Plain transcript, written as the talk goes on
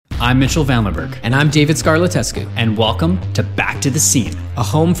I'm Mitchell Van Lerberg. And I'm David Scarlatescu. And welcome to Back to the Scene, a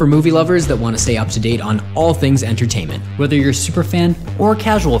home for movie lovers that want to stay up to date on all things entertainment. Whether you're a super fan or a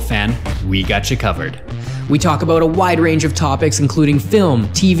casual fan, we got you covered. We talk about a wide range of topics, including film,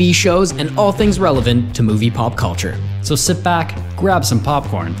 TV shows, and all things relevant to movie pop culture. So sit back, grab some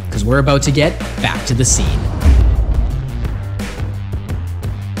popcorn, because we're about to get back to the scene.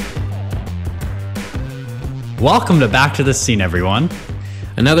 Welcome to Back to the Scene, everyone.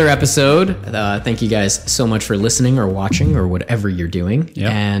 Another episode. Thank you guys so much for listening or watching or whatever you're doing. Yep.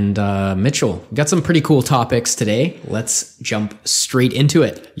 And Mitchell, we got some pretty cool topics today. Let's jump straight into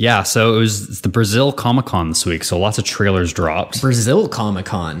it. Yeah, so it's the Brazil Comic-Con this week, so lots of trailers dropped. Brazil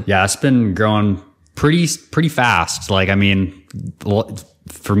Comic-Con. Yeah, it's been growing pretty fast. Like, I mean,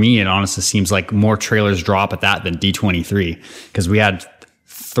 for me, it honestly seems like more trailers drop at that than D23, because we had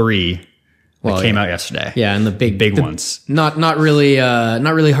 3 that came out yesterday. Yeah, and the big ones. Not really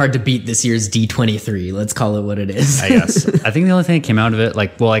hard to beat this year's D23. Let's call it what it is. I guess. I think the only thing that came out of it,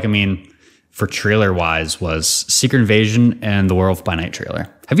 for trailer wise, was Secret Invasion and the Werewolf by Night trailer.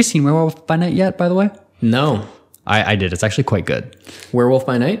 Have you seen Werewolf by Night yet, by the way? No. I did. It's actually quite good. Werewolf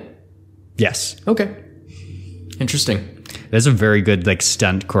by Night? Yes. Okay. Interesting. There's a very good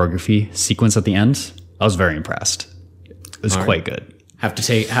stunt choreography sequence at the end. I was very impressed. It was quite good. Have to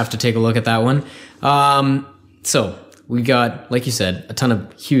take a look at that one. So we got, like you said, a ton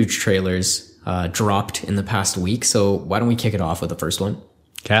of huge trailers dropped in the past week. So why don't we kick it off with the first one?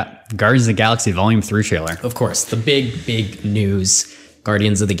 Okay. Guardians of the Galaxy Volume 3 trailer. Of course, the big news.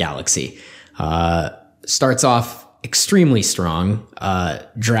 Guardians of the Galaxy starts off extremely strong.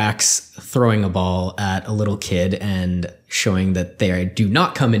 Drax throwing a ball at a little kid and showing that they do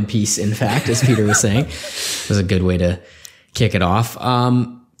not come in peace. In fact, as Peter was saying, it was a good way to kick it off.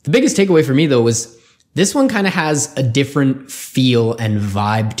 The biggest takeaway for me, though, was this one kind of has a different feel and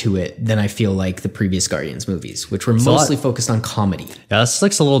vibe to it than I feel like the previous Guardians movies, which were mostly focused on comedy. Yeah, this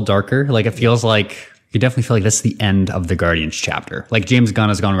looks a little darker. Like, it feels like you definitely feel like this is the end of the Guardians chapter. Like, James Gunn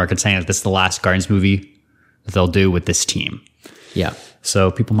has gone on record saying that this is the last Guardians movie that they'll do with this team. Yeah.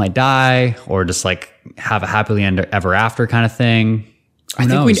 So people might die or just have a happily ever after kind of thing. I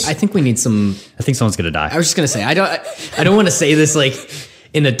think we need some. I think someone's gonna die. I was just gonna say I don't want to say this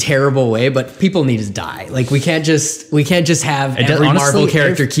in a terrible way, but people need to die. We can't just have every Marvel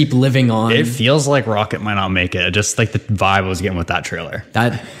character keep living on. It feels like Rocket might not make it. Just the vibe I was getting with that trailer.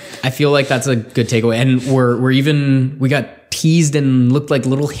 That I feel like that's a good takeaway, and we got teased and looked like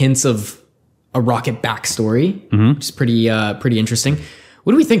little hints of a Rocket backstory, which is pretty interesting.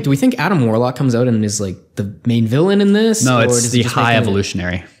 What do we think? Do we think Adam Warlock comes out and is the main villain in this? No, it's the High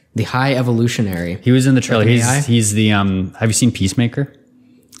Evolutionary. The High Evolutionary. He was in the trailer. He's the have you seen Peacemaker?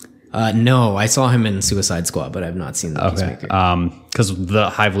 No, I saw him in Suicide Squad, but I've not seen the Peacemaker. Because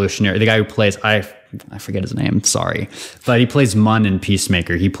the High Evolutionary, the guy who plays I forget his name. Sorry, but he plays Mun in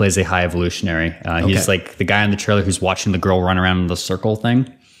Peacemaker. He plays a High Evolutionary. He's the guy in the trailer who's watching the girl run around in the circle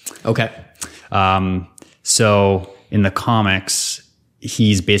thing. Okay. So in the comics,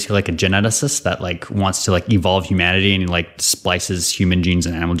 he's basically a geneticist that wants to evolve humanity, and he splices human genes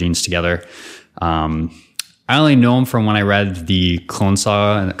and animal genes together. I only know him from when I read the Clone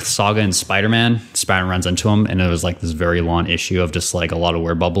Saga in Spider-Man. Spider-Man runs into him, and it was this very long issue of just a lot of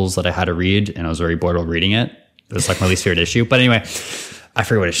word bubbles that I had to read, and I was very bored while reading it. It was my least favorite issue. But anyway, I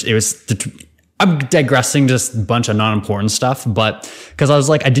forget what it was. I'm digressing, just a bunch of non-important stuff, but because I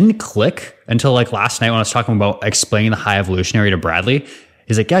was I didn't click until last night when I was talking about explaining the High Evolutionary to Bradley.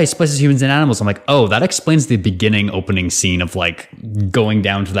 He's yeah, he splices humans and animals. I'm oh, that explains the beginning opening scene of going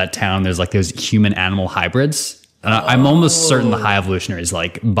down to that town. There's those human animal hybrids. I'm almost certain the High Evolutionary is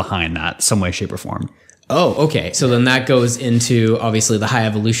behind that some way, shape, or form. Oh, okay. So then that goes into, obviously, the High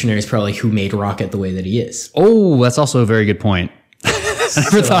Evolutionary is probably who made Rocket the way that he is. Oh, that's also a very good point. I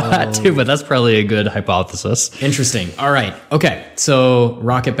never thought of that too, but that's probably a good hypothesis. Interesting. All right. Okay. So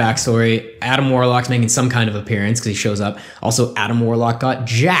Rocket backstory. Adam Warlock's making some kind of appearance because he shows up. Also, Adam Warlock got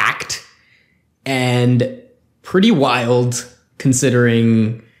jacked, and pretty wild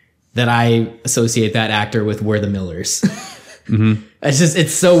considering that I associate that actor with We're the Millers. Mm-hmm.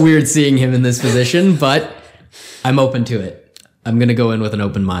 It's so weird seeing him in this position, but I'm open to it. I'm going to go in with an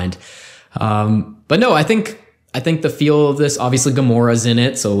open mind. But no, I think the feel of this, obviously Gamora's in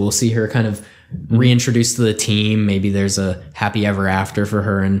it, so we'll see her kind of reintroduced to the team. Maybe there's a happy ever after for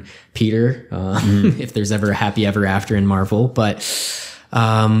her and Peter, if there's ever a happy ever after in Marvel. But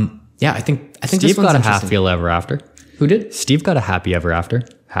yeah, I think Steve got a happy ever after. Who did? Steve got a happy ever after.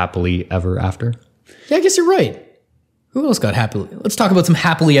 Happily ever after. Yeah, I guess you're right. Who else got happily? Let's talk about some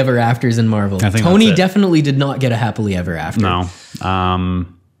happily ever afters in Marvel. I think Tony definitely did not get a happily ever after. No.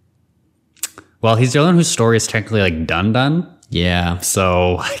 Well, he's the only one whose story is technically like done. Yeah.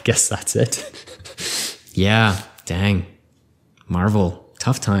 So I guess that's it. Yeah. Dang. Marvel,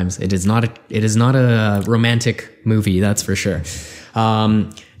 tough times. It is not a romantic movie, that's for sure.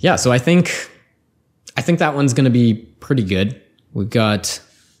 Yeah, so I think that one's gonna be pretty good.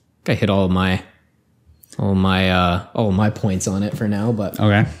 I hit all my points on it for now, but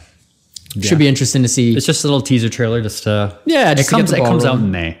Okay. should be interesting to see. It's just a little teaser trailer just to Just to get the it ball comes out rolling.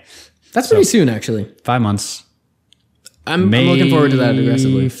 in May. That's pretty soon, actually. 5 months. I'm looking forward to that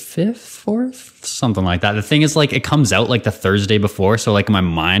aggressively. 5th, 4th, something like that. The thing is, like, it comes out like the Thursday before. So, like, in my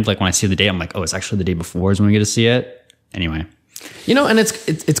mind, like when I see the date, I'm like, oh, it's actually the day before is when we get to see it. Anyway, And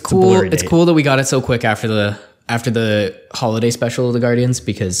it's cool. blurry It's date. cool that we got it so quick after the holiday special of the Guardians,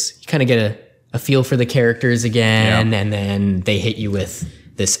 because you kind of get a feel for the characters again, and then they hit you with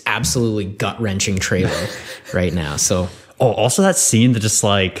this absolutely gut wrenching trailer right now. So, also that scene that just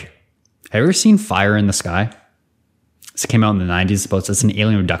like, have you ever seen Fire in the Sky? It came out in the 90s. It's an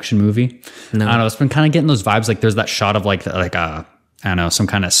alien abduction movie. No. I don't know. It's been kind of getting those vibes. Like there's that shot of like a, I don't know, some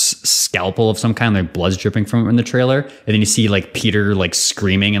kind of scalpel of some kind, like blood's dripping from it in the trailer. And then you see like Peter like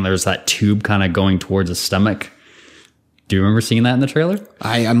screaming and there's that tube kind of going towards his stomach. Do you remember seeing that in the trailer?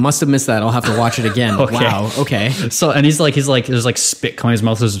 I must have missed that. I'll have to watch it again. Okay. Wow. Okay. So, and he's like, there's like spit coming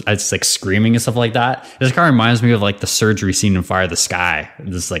out of his mouth. It's like screaming and stuff like that. It just kind of reminds me of like the surgery scene in Fire in the Sky.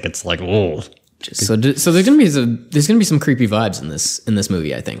 It's like, oh. So there's gonna be some creepy vibes in this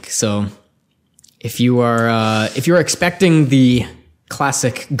movie, I think. So if you are expecting the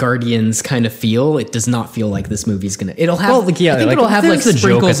classic Guardians kind of feel, it does not feel like this movie's gonna. It'll have, I think it'll have like there's a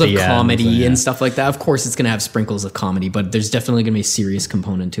joke sprinkles at of the end, comedy yeah. and stuff like that. Of course, it's gonna have sprinkles of comedy, but there's definitely gonna be a serious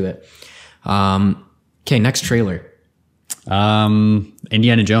component to it. Okay, next trailer.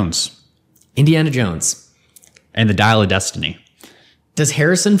 Indiana Jones Indiana Jones. and the Dial of Destiny. Does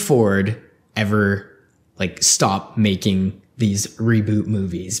Harrison Ford ever like stop making these reboot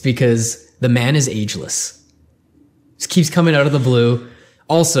movies? Because the man is ageless. Just keeps coming out of the blue.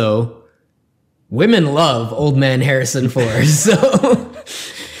 Also, women love old man Harrison Ford. So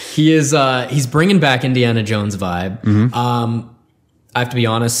he's bringing back Indiana Jones vibe. Mm-hmm. I have to be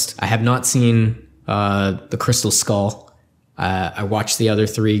honest, I have not seen The Crystal Skull. I watched the other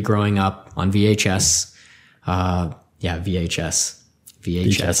three growing up on VHS. VHS.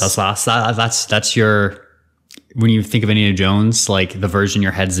 That's your, when you think of Indiana Jones, like the version in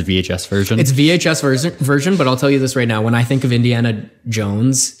your head is the VHS version. It's VHS version, but I'll tell you this right now. When I think of Indiana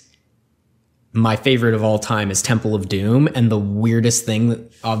Jones, my favorite of all time is Temple of Doom. And the weirdest thing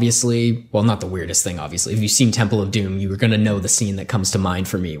that obviously, well, not the weirdest thing, obviously. If you've seen Temple of Doom, you were going to know the scene that comes to mind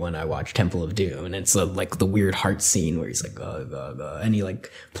for me when I watch Temple of Doom. And it's like the weird heart scene where he's like, and he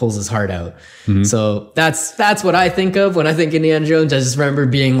like pulls his heart out. Mm-hmm. So that's what I think of when I think Indiana Jones. I just remember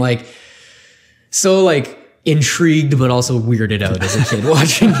being like, so like intrigued, but also weirded out as a kid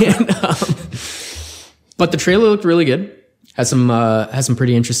watching it. But the trailer looked really good. Has some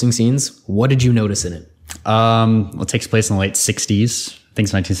pretty interesting scenes. What did you notice in it? It takes place in the late 60s. I think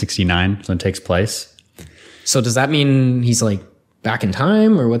it's 1969 when it takes place. So does that mean he's like back in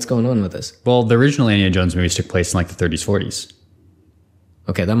time, or what's going on with this? Well, the original Indiana Jones movies took place in like the 30s, 40s.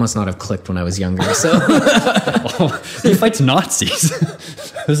 Okay, that must not have clicked when I was younger. So He fights Nazis.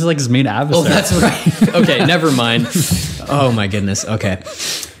 This is like his main adversary. oh, that's right. Okay, never mind. Oh my goodness. Okay,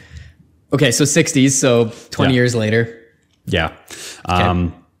 so 60s. So 20 years later. Yeah.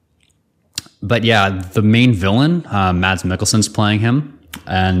 Okay. But yeah, the main villain, Mads Mikkelsen's playing him.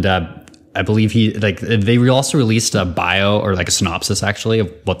 And I believe they also released a bio or like a synopsis actually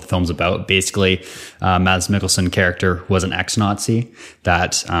of what the film's about. Basically, Mads Mikkelsen character was an ex-Nazi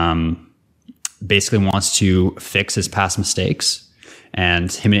that basically wants to fix his past mistakes.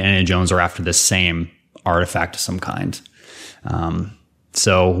 And him and Indiana Jones are after the same artifact of some kind.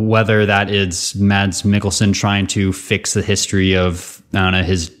 So whether that is Mads Mikkelsen trying to fix the history of, I don't know,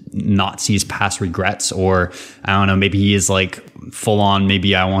 his Nazis' past regrets, or I don't know, maybe he is like full on,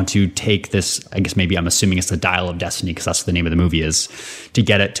 maybe I want to take this, I guess maybe I'm assuming it's the Dial of Destiny because that's what the name of the movie is, to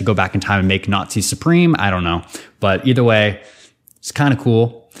get it to go back in time and make Nazis supreme. I don't know. But either way, it's kind of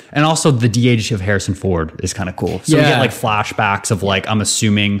cool. And also the de-age of Harrison Ford is kind of cool. So we get like flashbacks of like, I'm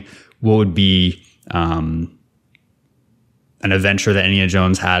assuming what would be, an adventure that Indiana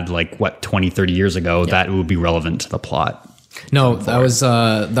Jones had like 20, 30 years ago that would be relevant to the plot. No, that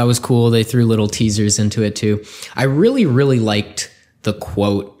was cool. They threw little teasers into it too. I really, really liked the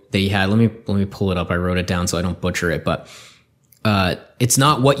quote that he had. Let me pull it up. I wrote it down so I don't butcher it, but it's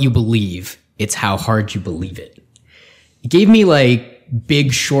not what you believe, it's how hard you believe it. It gave me like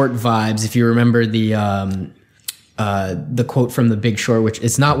Big Short vibes. If you remember the the quote from The Big Short, which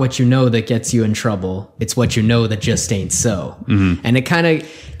it's not what you know that gets you in trouble. It's what you know that just ain't so. And it kind of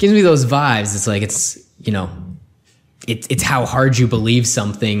gives me those vibes. It's like, it's, you know, it's how hard you believe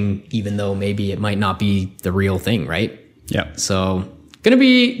something, even though maybe it might not be the real thing. Right. Yeah. So gonna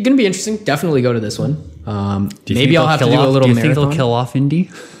be interesting. Definitely go to this one. Maybe I'll have to do a little marathon. Do you marathon. think they'll kill off Indy?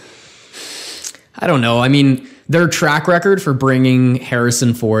 I don't know. I mean, their track record for bringing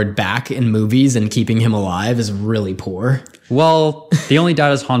Harrison Ford back in movies and keeping him alive is really poor. Well, he only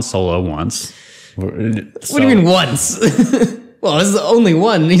died as Han Solo once. What do you mean once? Well, this is the only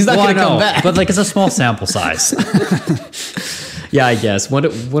one. He's not going to come back. But like, it's a small sample size. Yeah, I guess. What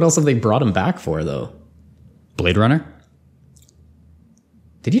else have they brought him back for, though? Blade Runner?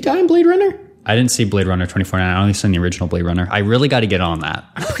 Did he die in Blade Runner? I didn't see Blade Runner 2049. I only seen the original Blade Runner. I really got to get on that.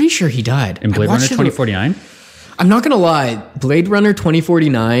 I'm pretty sure he died. In Blade Runner 2049? I'm not going to lie. Blade Runner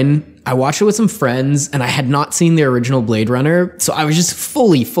 2049, I watched it with some friends, and I had not seen the original Blade Runner, so I was just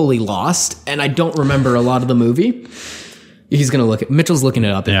fully lost, and I don't remember a lot of the movie. He's going to look at... Mitchell's looking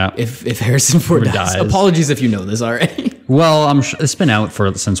it up if Harrison Ford dies. Apologies if you know this already. Well, it's been out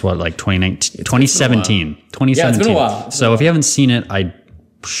since what, like 2019, 2017. 2017. Yeah, it's been a while. So if you haven't seen it, I'm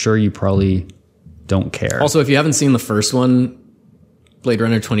sure you probably don't care. Also, if you haven't seen the first one, Blade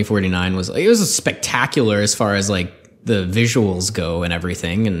Runner 2049 was spectacular as far as like the visuals go and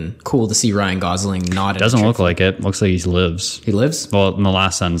everything, and cool to see Ryan Gosling not. Doesn't look like it. Looks like he lives. He lives? Well, in the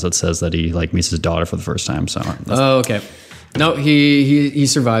last sentence it says that he like meets his daughter for the first time. So. Oh, okay. No, he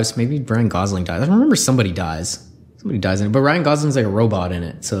survives. Maybe Ryan Gosling dies. I remember somebody dies. Somebody dies in it, but Ryan Gosling's like a robot in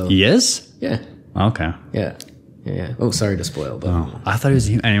it. So he is. Yeah. Okay. Yeah. Yeah. Oh, sorry to spoil, but I thought it was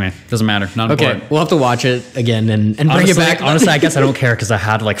anyway. Doesn't matter. Not important. We'll have to watch it again and bring it back. Honestly, I guess I don't care because I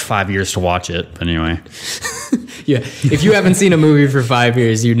had like 5 years to watch it. But anyway. Yeah. If you haven't seen a movie for 5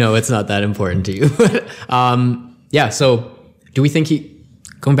 years, you know it's not that important to you. Yeah. So, do we think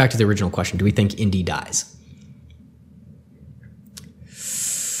going back to the original question? Do we think Indy dies?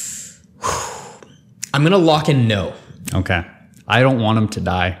 I'm gonna lock in no. Okay. I don't want him to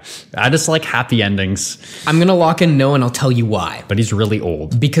die. I just like happy endings. I'm going to lock in no, and I'll tell you why. But he's really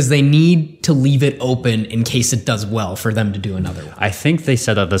old. Because they need to leave it open in case it does well for them to do another one. I think they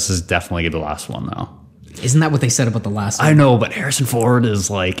said that this is definitely the last one, though. Isn't that what they said about the last one? I know, but Harrison Ford is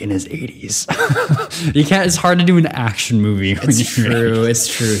like in his 80s. You can't. It's hard to do an action movie. It's true.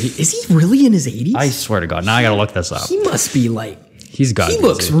 Is he really in his 80s? I swear to God. Now I got to look this up. He must be like... He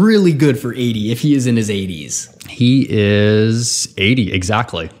looks really good for 80 if he is in his 80s. He is 80,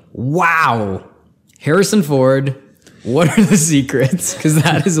 exactly. Wow. Harrison Ford, what are the secrets? Because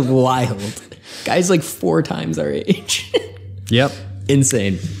that is wild. Guy's like 4 times our age. Yep.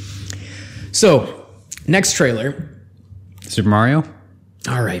 Insane. So, next trailer. Super Mario?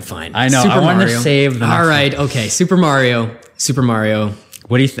 All right, fine. I know. I wanted to save the next All right, okay. Super Mario.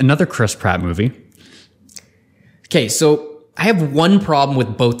 What do you another Chris Pratt movie? Okay, so... I have one problem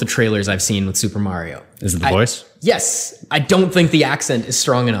with both the trailers I've seen with Super Mario. Is it the voice? Yes. I don't think the accent is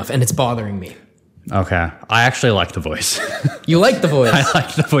strong enough, and it's bothering me. Okay. I actually like the voice. You like the voice? I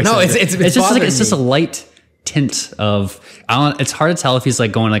like the voice. No, it's just a light tint of... it's hard to tell if he's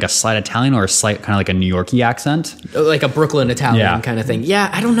like going like a slight Italian or a slight kind of like a New Yorkie accent. Like a Brooklyn Italian kind of thing.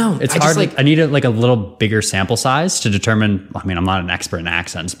 Yeah, I don't know. It's hard. I need a little bigger sample size to determine... I mean, I'm not an expert in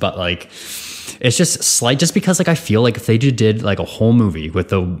accents, but like... It's just slight, just because like I feel like if they did like a whole movie with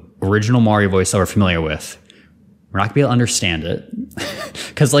the original Mario voice that we're familiar with, we're not gonna be able to understand it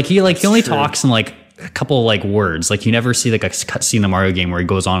because like he only talks in like a couple of like words. Like you never see like a cutscene in the Mario game where he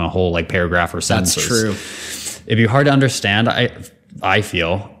goes on a whole like paragraph or sentences. That's true. It'd be hard to understand. I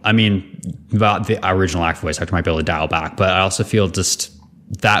feel. I mean, about the original act voice actor might be able to dial back, but I also feel just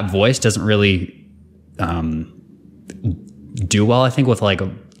that voice doesn't really do well. I think with like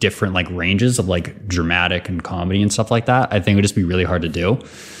different like ranges of like dramatic and comedy and stuff like that. I think it would just be really hard to do.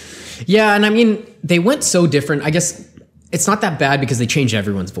 Yeah, and I mean, they went so different. I guess it's not that bad because they changed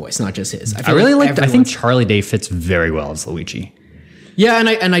everyone's voice, not just his. I think Charlie Day fits very well as Luigi. Yeah,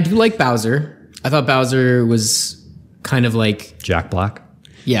 and I do like Bowser. I thought Bowser was kind of like Jack Black.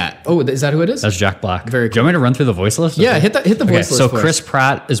 Yeah. Oh, is that who it is? That's Jack Black. Very cool. Do you want me to run through the voice list? Yeah, hit the voice list. So Chris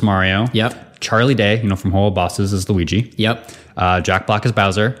Pratt is Mario. Yep. Charlie Day, from Horrible Bosses, is Luigi. Yep. Jack Black is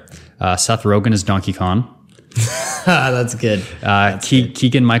Bowser. Seth Rogen is Donkey Kong. That's good.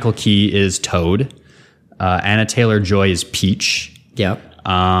 Keegan Michael Key is Toad. Anna Taylor-Joy is Peach. Yep.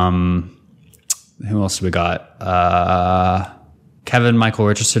 Who else have we got? Kevin Michael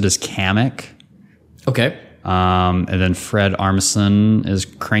Richardson is Kamek. Okay. And then Fred Armisen is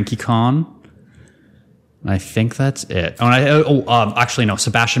Cranky Kong. I think that's it. Actually, no.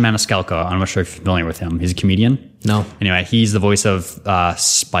 Sebastian Maniscalco. I'm not sure if you're familiar with him. He's a comedian. No. Anyway, he's the voice of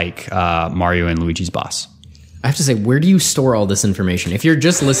Spike, Mario and Luigi's boss. I have to say, where do you store all this information? If you're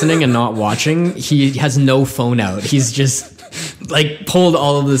just listening and not watching, he has no phone out. He's just like pulled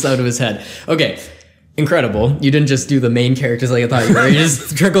all of this out of his head. Okay. Incredible. You didn't just do the main characters like I thought you were. You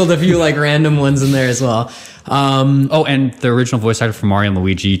just trickled a few like random ones in there as well. And the original voice actor for Mario and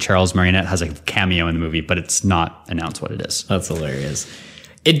Luigi, Charles Martinet, has a cameo in the movie, but it's not announced what it is. That's hilarious.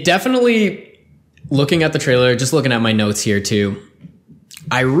 It definitely, looking at the trailer, just looking at my notes here too,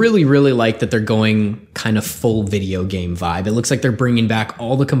 I really, really like that they're going kind of full video game vibe. It looks like they're bringing back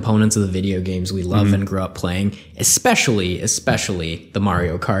all the components of the video games we love and grew up playing, especially the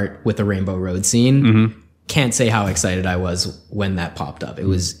Mario Kart with the Rainbow Road scene. Can't say how excited I was when that popped up. It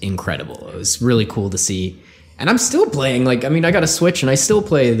was incredible. It was really cool to see. And I'm still playing, I got a Switch and I still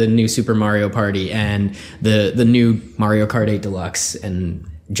play the new Super Mario Party and the new Mario Kart 8 Deluxe and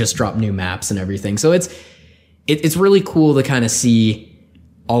just dropped new maps and everything. So it's really cool to kind of see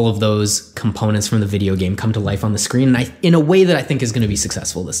all of those components from the video game come to life on the screen, and in a way that I think is going to be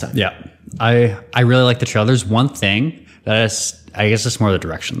successful this time. Yeah, I really like the trailer. There's one thing that is, I guess it's more the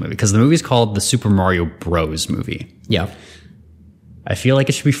direction of the movie, because the movie's called the Super Mario Bros. Movie. Yeah. I feel like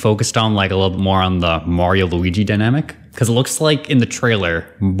it should be focused on a little bit more on the Mario Luigi dynamic, because it looks like in the trailer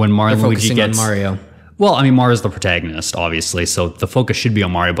when Mario and Luigi gets on Mario. Well, I mean, Mario's the protagonist, obviously, so the focus should be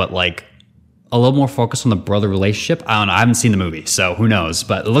on Mario, but a little more focus on the brother relationship. I don't know. I haven't seen the movie, so who knows?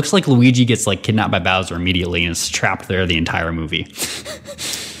 But it looks like Luigi gets kidnapped by Bowser immediately and is trapped there the entire movie.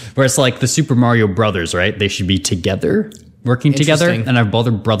 Where it's the Super Mario Brothers, right? They should be together, working together, and have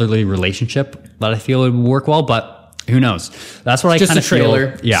a brotherly relationship that I feel would work well. But who knows? That's what I kind of feel. Just a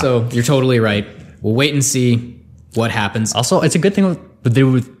trailer. Yeah. So you're totally right. We'll wait and see what happens. Also, it's a good thing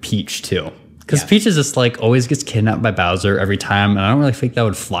with Peach too, because Peach is just always gets kidnapped by Bowser every time, and I don't really think that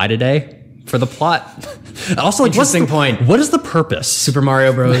would fly today for the plot. Also, interesting point. What is the purpose? Super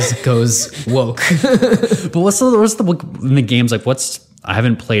Mario Bros. Goes woke. But what's the in the games? I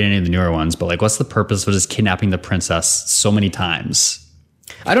haven't played any of the newer ones, but what's the purpose of just kidnapping the princess so many times?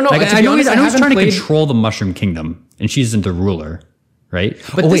 I don't know. I know he's trying to control the Mushroom Kingdom, and she's the ruler, right?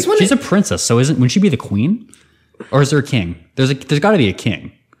 But she's a princess, so wouldn't she be the queen, or is there a king? There's got to be a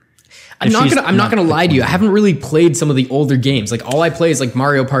king. I'm not gonna lie to you. I haven't really played some of the older games. All I play is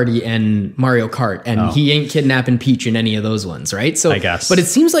Mario Party and Mario Kart, and he ain't kidnapping Peach in any of those ones, right? So I guess. But it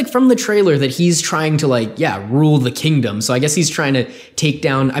seems from the trailer that he's trying to rule the kingdom. So I guess he's trying to take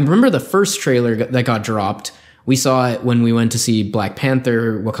down. I remember the first trailer that got dropped. We saw it when we went to see Black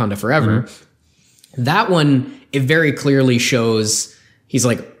Panther: Wakanda Forever. That one, it very clearly shows he's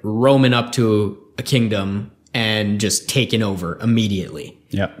roaming up to a kingdom and just taking over immediately.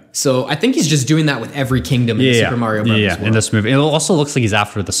 Yeah. So I think he's just doing that with every kingdom in Super Mario Bros. Yeah, in this movie. It also looks like he's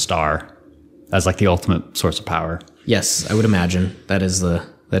after the star as the ultimate source of power. Yes, I would imagine that is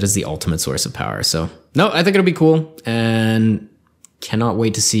the ultimate source of power. So no, I think it'll be cool, and cannot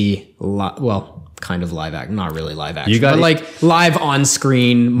wait to see kind of live action, not really live action, but live on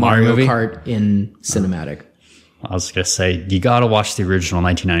screen Mario Kart in cinematic. I was gonna say you got to watch the original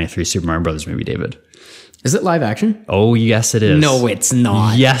 1993 Super Mario Brothers movie, David. Is it live action? Oh, yes, it is. No, it's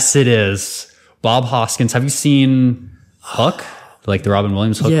not. Yes, it is. Bob Hoskins. Have you seen Hook? The Robin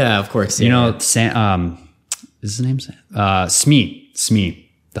Williams Hook? Yeah, of course. Yeah, you know, is his name Smee?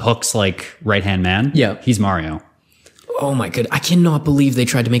 Smee. The Hook's right-hand man. Yeah. He's Mario. Oh my god. I cannot believe they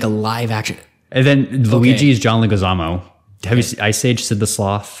tried to make a live action. And then Luigi is John Leguizamo. Have you seen Ice Age, Sid the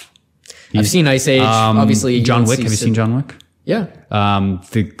Sloth? I've seen Ice Age. Obviously, John Wick. Have you seen John Wick? Yeah.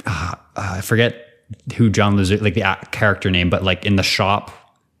 I forget who John Luigi, the character name, but in the shop,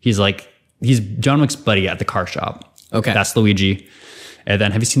 he's John Wick's buddy at the car shop. Okay. That's Luigi. And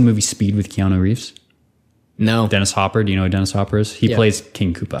then have you seen the movie Speed with Keanu Reeves? No. Dennis Hopper. Do you know who Dennis Hopper is? He plays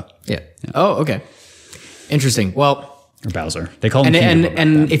King Koopa. Yeah. Oh, okay. Interesting. Well, or Bowser. They call him King Koopa.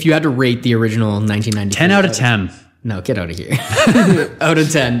 And if you had to rate the original 1990, 10 out of 10. No, get out of here. Out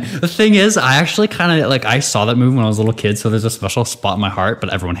of 10. The thing is, I actually kind of I saw that movie when I was a little kid, so there's a special spot in my heart,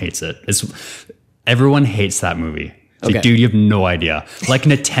 but everyone hates it. Everyone hates that movie. It's dude, you have no idea.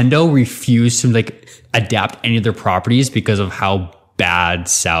 Nintendo refused to adapt any of their properties because of how bad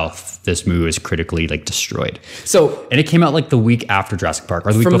south this movie was critically destroyed. So, and it came out the week after Jurassic Park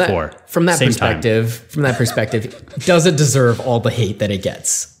or the week before. From that perspective, does it deserve all the hate that it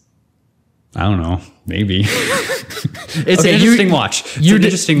gets? I don't know. Maybe. It's an interesting watch. You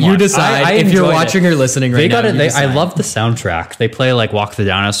decide if you're watching or listening right now. I love the soundtrack. They play Walk the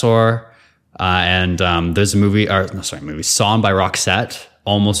Dinosaur. And there's a song by Roxette,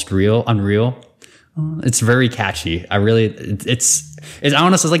 Almost Real, Unreal, It's very catchy. I really, it's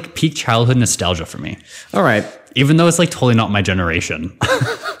honestly it's like peak childhood nostalgia for me. All right. Even though it's like totally not my generation.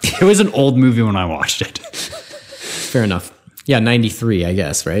 It was an old movie when I watched it. Fair enough. Yeah, 93, I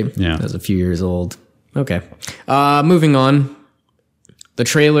guess, right? Yeah. That was a few years old. Okay. Moving on. The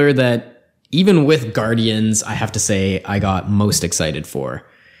trailer that, even with Guardians, I have to say I got most excited for.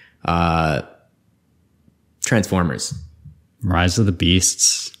 Transformers. Rise of the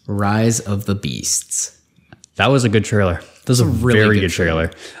Beasts. Rise of the Beasts. That was a good trailer. That was a really very good good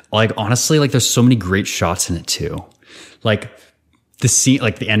trailer. Like, honestly, like there's so many great shots in it too. Like the scene,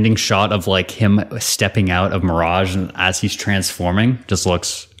 like the ending shot of like him stepping out of Mirage and as he's transforming just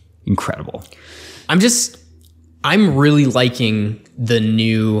looks incredible. I'm really liking the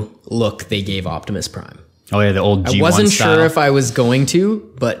new look they gave Optimus Prime. Oh yeah, the old G1 I wasn't style. sure if I was going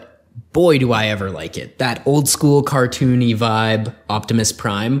to, but boy, do I ever like it. That old school cartoony vibe, Optimus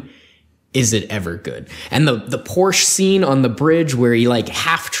Prime, is it ever good? And the Porsche scene on the bridge where he like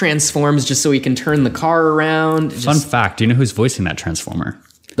half transforms just so he can turn the car around. Fun fact, do you know who's voicing that Transformer?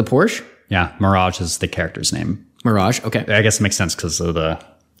 The Porsche? Yeah, Mirage is the character's name. Mirage, okay. I guess it makes sense because of the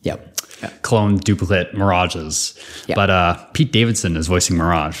Yep. clone duplicate Mirages. Yeah. But Pete Davidson is voicing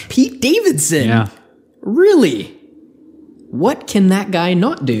Mirage. Pete Davidson? Yeah. Really? What can that guy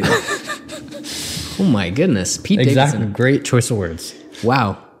not do? Oh my goodness. Pete Davidson. Great choice of words.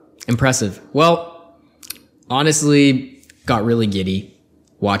 Wow. Impressive. Well, honestly, got really giddy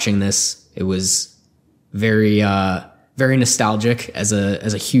watching this. It was very very nostalgic as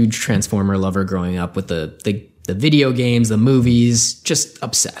a huge Transformer lover growing up with the video games, the movies, just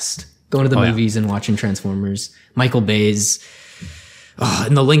obsessed. Going to the movies and watching Transformers. Michael Bay's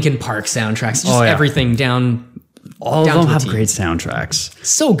and the Linkin Park soundtracks, just everything down. All down of them to a have T. great soundtracks.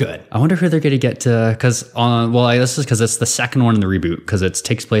 So good. I wonder who they're going to get to, because this is because it's the second one in the reboot, because it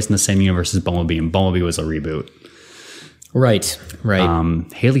takes place in the same universe as Bumblebee, and Bumblebee was a reboot. Right.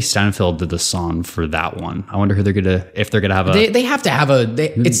 Haley Steinfeld did the song for that one. I wonder who they're going to, if they're going to have a. They have to have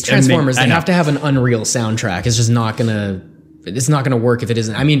it's Transformers. They have to have an Unreal soundtrack. It's just not gonna. It's not gonna work if it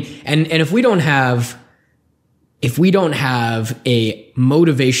isn't. I mean, and if we don't have a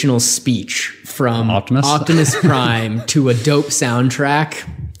motivational speech from Optimus Prime to a dope soundtrack,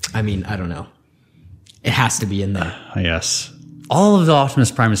 I mean, I don't know. It has to be in there. Yes. All of the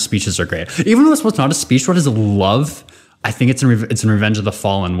Optimus Prime speeches are great. Even though it's not a speech, what is love? I think it's in Revenge of the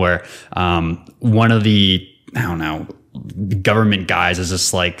Fallen, where one of the, I don't know, government guys is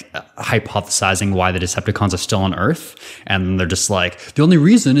just like hypothesizing why the Decepticons are still on Earth. And they're just like, the only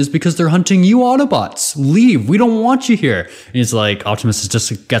reason is because they're hunting you Autobots. Leave. We don't want you here. And he's like, Optimus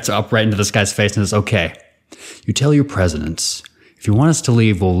just gets up right into this guy's face and says, okay, you tell your presidents, if you want us to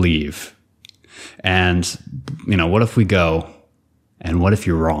leave, we'll leave. And, what if we go? And what if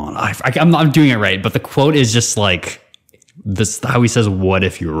you're wrong? I'm not doing it right, but the quote is just like this, how he says, what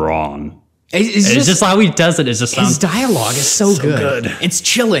if you're wrong? It's just how he does it. It's just his dialogue is so good. It's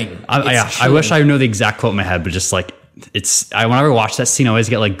chilling. I wish I know the exact quote in my head, but just like whenever I watch that scene, I always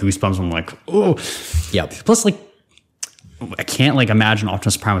get like goosebumps. I'm like, oh, yeah. Plus, like, I can't like imagine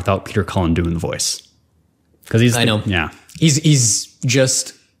Optimus Prime without Peter Cullen doing the voice, because I know. Yeah, he's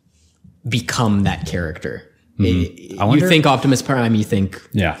just become that character. Mm-hmm. You think Optimus Prime, you think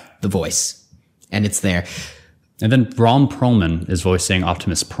the voice, and it's there. And then Ron Perlman is voicing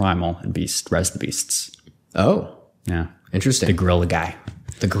Optimus Primal in Rise of the Beasts. Oh. Yeah. Interesting. The gorilla guy.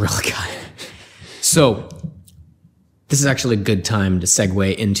 So, this is actually a good time to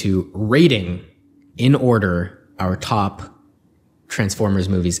segue into rating in order our top Transformers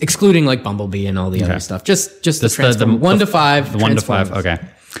movies, excluding like Bumblebee and all the other stuff. Just the Transformers. 1 to 5. The 1 to 5. Okay.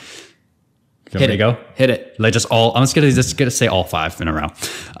 Hit it. Go? Hit it. Like I'm just gonna say all 5 in a row.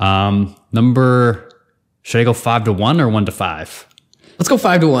 Should I go 5 to 1 or 1 to 5? Let's go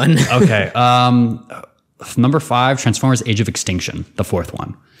 5 to 1. Okay. Number 5, Transformers: Age of Extinction, the 4th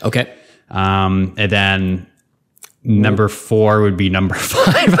one. Okay. And then number 4 would be number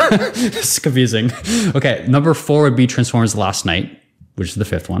 5. It's confusing. Okay. Number 4 would be Transformers: Last Night, which is the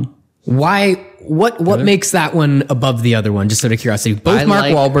 5th one. Why? What makes that one above the other one? Just out of curiosity. Both Mark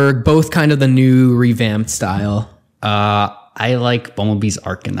Wahlberg, both kind of the new revamped style. I like Bumblebee's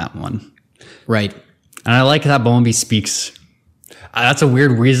arc in that one. Right. And I like that Bumblebee speaks. That's a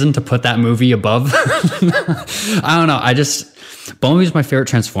weird reason to put that movie above. I don't know. Bumblebee's my favorite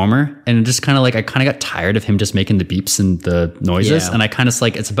Transformer. And just kind of like, I kind of got tired of him just making the beeps and the noises. Yeah. And I kind of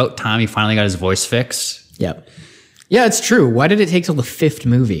like, it's about time he finally got his voice fixed. Yep. Yeah, it's true. Why did it take till the 5th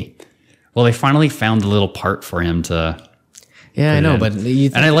movie? Well, they finally found a little part for him to. Yeah, I know, but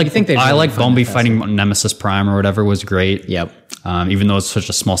I like Bumblebee fighting Nemesis Prime or whatever was great. Yep. Even though it's such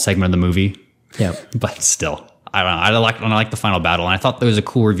a small segment of the movie. Yeah. But still, I don't know. I don't like the final battle, and I thought there was a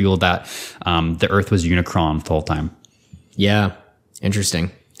cool reveal that the Earth was Unicron the whole time. Yeah.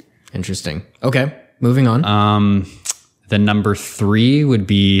 Interesting. Okay, moving on. Then number 3 would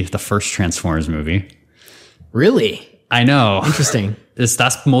be the first Transformers movie. Really? I know. Interesting.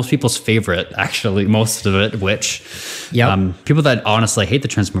 That's most people's favorite, actually, most of it, which people that honestly hate the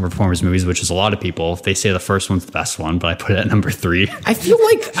Transformers movies, which is a lot of people, they say the first one's the best one, but I put it at number 3. I feel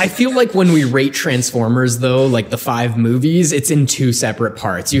like when we rate Transformers, though, like the 5 movies, it's in 2 separate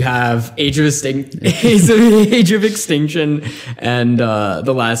parts. You have Age of Extinction and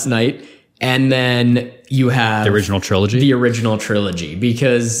The Last Knight, and then you have The original trilogy,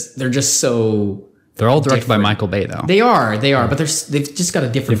 because they're just so... They're all directed by Michael Bay, though. They are, but they've just got a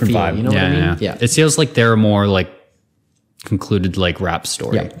different feel. vibe. You know what I mean? Yeah. It feels like they're more like concluded like rap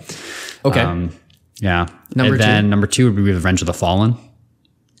story. Yeah. Okay. Number 2 would be Revenge of the Fallen.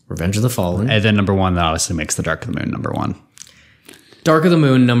 Revenge of the Fallen. And then number 1, that obviously makes the Dark of the Moon number 1. Dark of the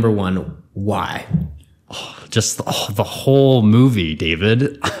Moon number 1. Why? Just the whole movie,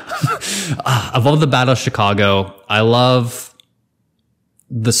 David. I love the Battle of Chicago. I love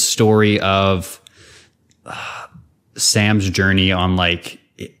the story of Sam's journey on, like,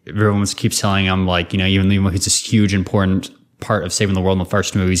 everyone keeps telling him, like, you know, even though he's this huge important part of saving the world in the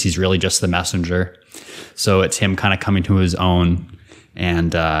first movies, he's really just the messenger. So it's him kind of coming to his own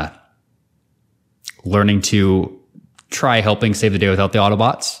and learning to try helping save the day without the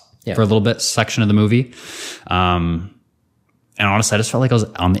Autobots for a little bit section of the movie. And honestly, I just felt like I was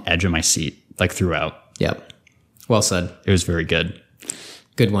on the edge of my seat, like, throughout. Yep. Well said. It was very good.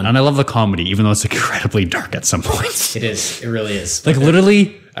 Good one. And I love the comedy, even though it's incredibly dark at some points. It is. It really is. Like,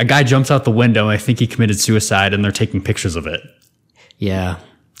 literally, a guy jumps out the window, and I think he committed suicide, and they're taking pictures of it. Yeah.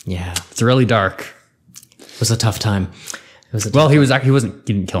 Yeah. It's really dark. It was a tough time. He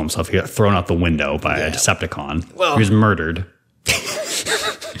didn't kill himself. He got thrown out the window by a Decepticon. Well, he was murdered.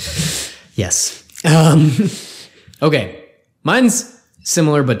 Yes. Okay. Mine's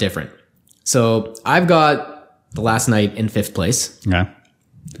similar but different. So I've got The Last Knight in 5th place. Okay.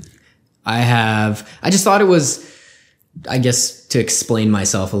 I just thought it was, I guess, to explain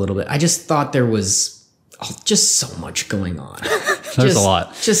myself a little bit, I just thought there was just so much going on. There's a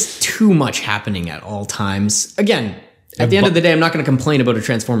lot. Just too much happening at all times. Again, at the end of the day, I'm not going to complain about a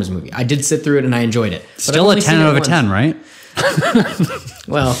Transformers movie. I did sit through it and I enjoyed it. But Still a 10 out of a 10, right?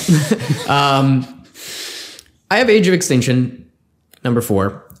 Well, I have Age of Extinction, number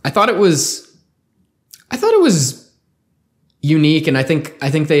 4. I thought it was unique, and I think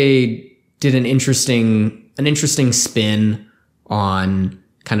they did an interesting spin on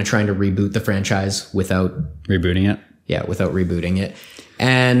kind of trying to reboot the franchise without rebooting it. Yeah, without rebooting it.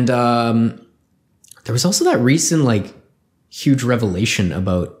 And there was also that recent, like, huge revelation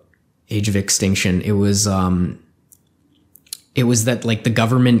about Age of Extinction. It was that, like, the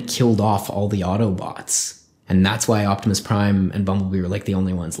government killed off all the Autobots, and that's why Optimus Prime and Bumblebee were, like, the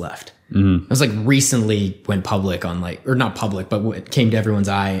only ones left. Mm-hmm. It was, like, recently went public on, like, or not public, but it came to everyone's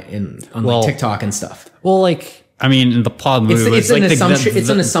eye on like TikTok and stuff. Well, like, I mean, the plot of the movie it's an assumption. It's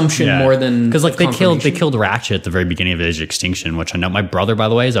an assumption more than, because, like, they killed Ratchet at the very beginning of Age of Extinction, which I know my brother, by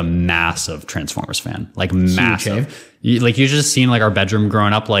the way, is a massive Transformers fan, like, massive. You just seen, like, our bedroom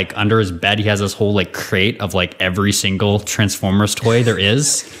growing up, like, under his bed he has this whole, like, crate of, like, every single Transformers toy there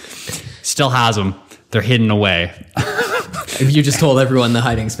is. Still has them. They're hidden away. You just told everyone the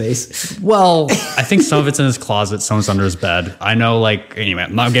hiding space. Well, I think some of it's in his closet, some of it's under his bed. I know, like, anyway,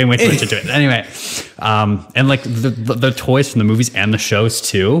 I'm not getting way too much into it. Anyway, and, like, the toys from the movies and the shows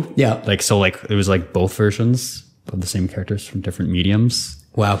too. Yeah. Like, so, like, it was, like, both versions of the same characters from different mediums.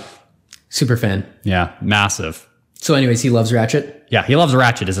 Wow. Super fan. Yeah, massive. So anyways, he loves Ratchet? Yeah, he loves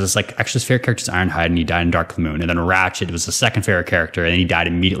Ratchet. It's like, actually, his favorite character is Ironhide, and he died in Dark of the Moon. And then Ratchet was the second favorite character, and then he died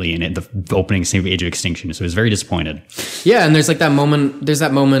immediately in the opening scene of Age of Extinction. So he was very disappointed. Yeah, and there's that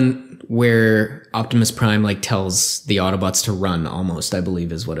moment where Optimus Prime, like, tells the Autobots to run, almost, I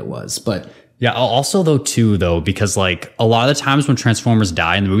believe is what it was. But yeah, also, because, like, a lot of the times when Transformers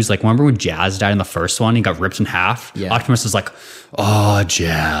die in the movies, like, remember when Jazz died in the first one? He got ripped in half. Yeah. Optimus is like, oh,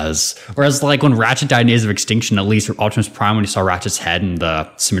 Jazz. Whereas, like, when Ratchet died in Age of Extinction, at least Optimus Prime, when he saw Ratchet's head in the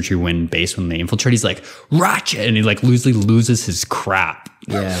Symmetry Wind base when they infiltrate, he's like, Ratchet! And he, like, loses his crap.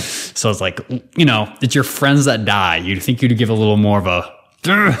 Yeah. So it's like, you know, it's your friends that die. You'd think you'd give a little more of a...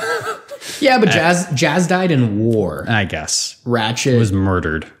 Yeah, but Jazz died in war. I guess. Ratchet was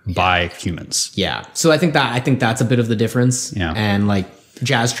murdered by humans. Yeah. So I think that's a bit of the difference. Yeah. And, like,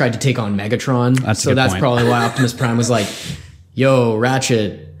 Jazz tried to take on Megatron. That's probably why Optimus Prime was like, yo,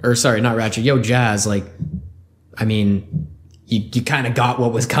 not Ratchet, yo, Jazz, like, I mean, you kind of got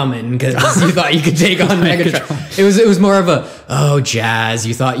what was coming because you thought you could take on Megatron. It was more of a, Jazz,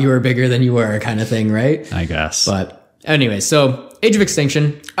 you thought you were bigger than you were kind of thing, right? I guess. But anyway, so Age of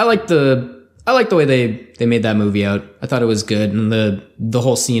Extinction, I like the way they made that movie out. I thought it was good, and the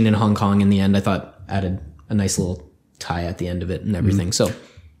whole scene in Hong Kong in the end, I thought added a nice little tie at the end of it and everything. So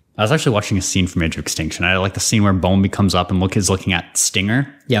I was actually watching a scene from Age of Extinction. I like the scene where Bumblebee comes up and is looking at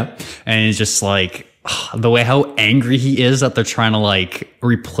Stinger. yeah. And it's just like the way how angry he is that they're trying to like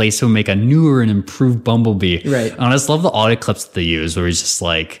replace him, make a newer and improved Bumblebee. Right. And I just love the audio clips that they use where he's just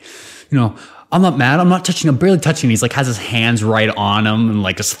like, I'm not mad. I'm not touching him, barely touching him. He's like has his hands right on him and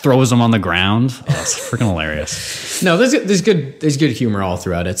like just throws him on the ground. Oh, it's freaking hilarious. No, there's good humor all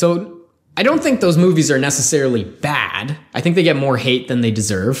throughout it. So I don't think those movies are necessarily bad. I think they get more hate than they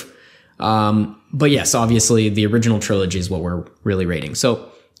deserve. But yes, obviously the original trilogy is what we're really rating. So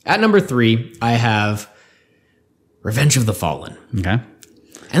at number 3, I have Revenge of the Fallen. Okay.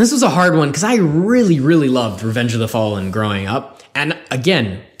 And this was a hard one because I really, really loved Revenge of the Fallen growing up. And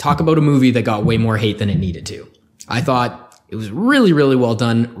again, talk about a movie that got way more hate than it needed to. I thought it was really, really well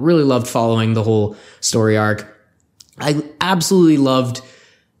done. Really loved following the whole story arc. I absolutely loved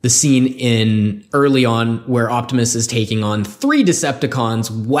the scene in early on where Optimus is taking on 3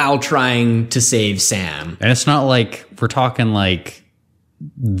 Decepticons while trying to save Sam. And it's not like we're talking like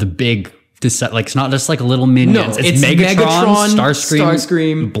the big like it's not just like little minions. No, it's Megatron,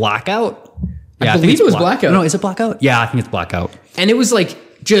 Starscream, Blackout. I believe it was Blackout. No, is it Blackout? Yeah, I think it's Blackout. And it was like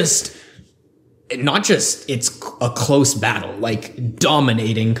just not just it's a close battle, like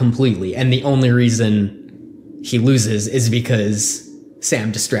dominating completely. And the only reason he loses is because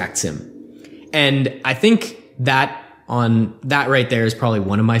Sam distracts him. And I think that right there is probably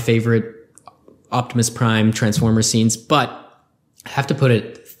one of my favorite Optimus Prime Transformers scenes, but I have to put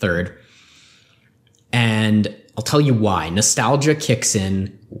it third. And I'll tell you why. Nostalgia kicks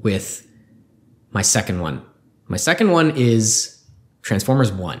in with my second one. My second one is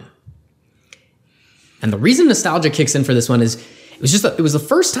Transformers 1. And the reason nostalgia kicks in for this one is it was the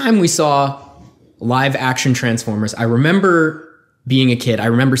first time we saw live action Transformers. I remember being a kid. I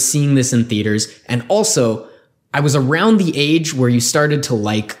remember seeing this in theaters. And also, I was around the age where you started to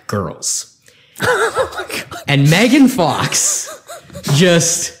like girls. And Megan Fox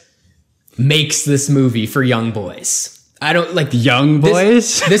just makes this movie for young boys. I don't like young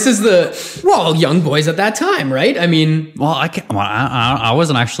boys. This is young boys at that time, right? I mean, I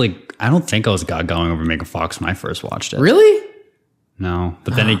wasn't actually. I don't think I was got going over Megan Fox when I first watched it. Really? No,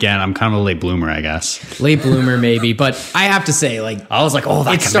 but then again, I'm kind of a late bloomer, I guess. Late bloomer, maybe, but I have to say, like, I was like, oh,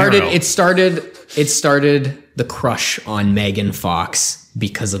 that it started the crush on Megan Fox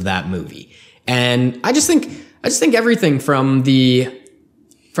because of that movie, and I just think everything from the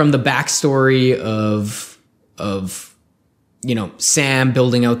backstory of Sam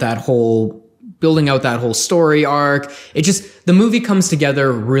building out that whole story arc. The movie comes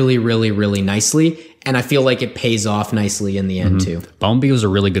together really, really, really nicely. And I feel like it pays off nicely in the end too. Bumblebee was a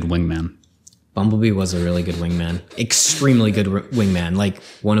really good wingman. Bumblebee was a really good wingman. Extremely good wingman. Like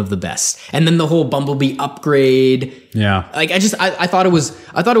one of the best. And then the whole Bumblebee upgrade. Yeah. Like I thought it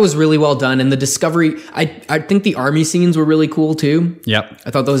was really well done. And the discovery, I think the army scenes were really cool too. Yep. I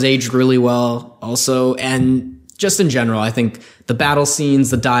thought those aged really well also. And just in general, I think the battle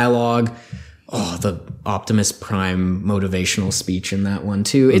scenes, the dialogue, the Optimus Prime motivational speech in that one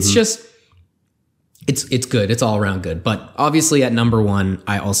too. It's just, it's good. It's all around good. But obviously at number 1,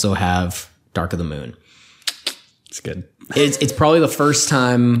 I also have Dark of the Moon. It's good. It's probably the first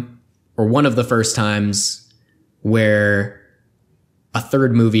time or one of the first times where a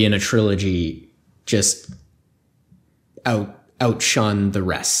third movie in a trilogy just outshone the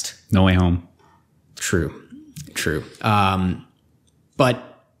rest. No Way Home. True.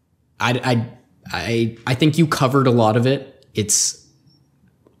 But I think you covered a lot of it. It's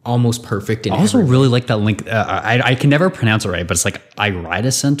almost perfect. I also really like that link. I can never pronounce it right, but it's like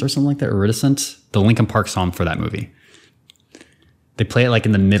Iridescent or something like that. Iridescent. The Linkin Park song for that movie. They play it like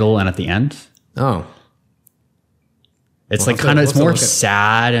in the middle and at the end. Oh. It's like kind of, it's more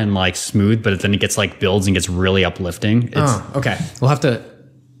sad and like smooth, but then it gets like builds and gets really uplifting. Okay. We'll have to.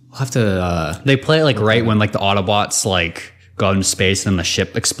 They play it like right when like the Autobots like go out into space and the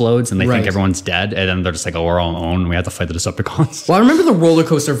ship explodes and they think everyone's dead, and then they're just like, oh, we're all alone. We have to fight the Decepticons. Well, I remember the roller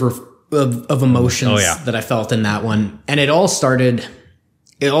coaster of emotions that I felt in that one, and it all started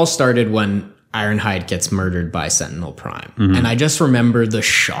when Ironhide gets murdered by Sentinel Prime, and I just remember the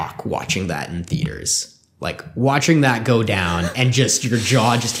shock watching that in theaters, like watching that go down and just your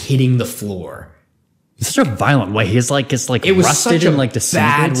jaw just hitting the floor. It's such a violent way. It was rusted and like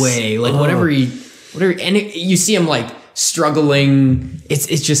bad way, like whatever, and you see him like struggling.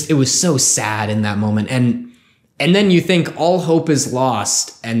 It was so sad in that moment. And then you think all hope is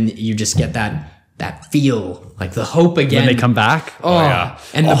lost, and you just get that feel, like the hope again. When they come back.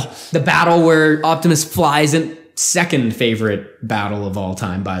 And the battle where Optimus flies in, second favorite battle of all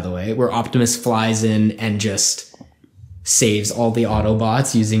time, by the way, where Optimus flies in and just saves all the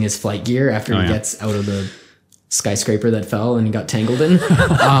Autobots using his flight gear after he gets out of the skyscraper that fell and he got tangled in.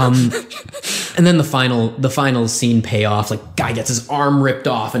 And then the final scene payoff, like guy gets his arm ripped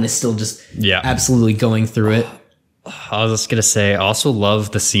off and is still just absolutely going through it. I was just gonna say, I also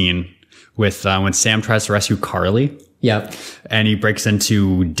love the scene with when Sam tries to rescue Carly. Yep. And he breaks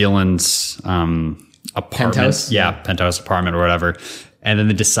into Dylan's apartment. Penthouse? Penthouse apartment or whatever. And then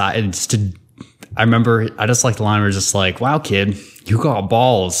they decide to. I remember I just like the line where it's just like, wow, kid, you got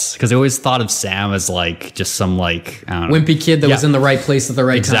balls. Because I always thought of Sam as like just some like, I don't know, wimpy kid that was in the right place at the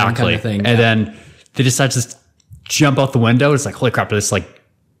right time kind of thing. And then they decide to just jump out the window. It's like, holy crap, this like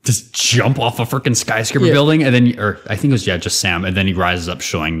just jump off a freaking skyscraper building. And then, or I think it was, just Sam. And then he rises up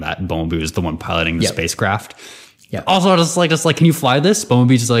showing that Bumblebee is the one piloting the spacecraft. Yeah. Also, just like, can you fly this?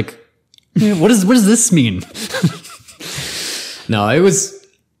 Bumblebee's just like, what does this mean? No, it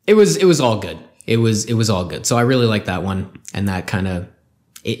was all good. It was all good. So I really like that one, and that kind of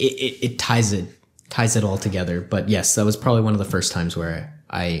it ties it all together. But yes, that was probably one of the first times where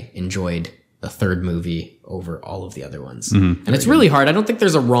I enjoyed the third movie over all of the other ones. Mm-hmm. And it's really hard. I don't think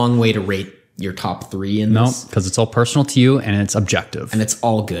there's a wrong way to rate your top three in this. No, because it's all personal to you and it's objective. And it's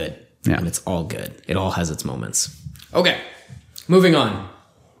all good. Yeah. And it's all good. It all has its moments. Okay. Moving on.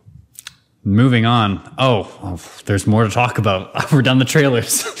 Oh, there's more to talk about. We're done the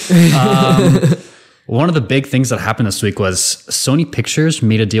trailers. One of the big things that happened this week was Sony Pictures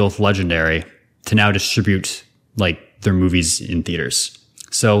made a deal with Legendary to now distribute like their movies in theaters.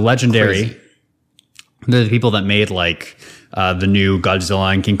 So Legendary, they're the people that made like the new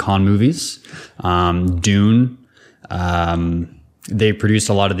Godzilla and King Kong movies, Dune. They produced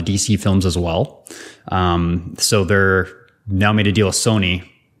a lot of the DC films as well. So they're now made a deal with Sony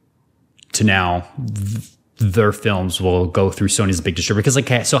to now their films will go through Sony's big distributor. Because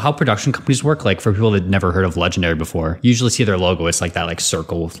like, so how production companies work, like for people that never heard of Legendary before, you usually see their logo. It's like that like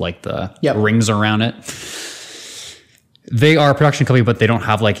circle with like the rings around it. They are a production company, but they don't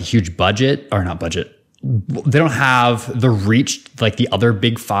have like a huge budget, or not budget. They don't have the reach like the other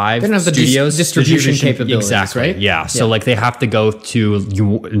big five. They don't have the studios distribution capabilities, exactly, right? Yeah. So like they have to go to,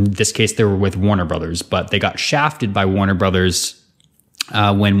 in this case, they were with Warner Brothers, but they got shafted by Warner Brothers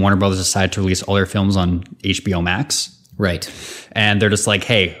when Warner Brothers decided to release all their films on HBO Max. Right. And they're just like,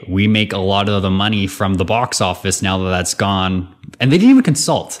 hey, we make a lot of the money from the box office now that that's gone. And they didn't even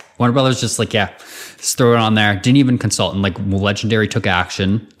consult. Warner Brothers just like, just throw it on there. Didn't even consult. And like Legendary took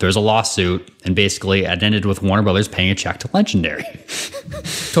action. There's a lawsuit. And basically it ended with Warner Brothers paying a check to Legendary.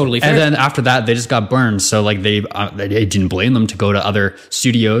 Totally fair. And then after that, they just got burned. So like they didn't blame them to go to other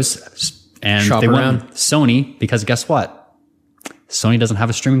studios. And shop they around. went Sony, because guess what? Sony doesn't have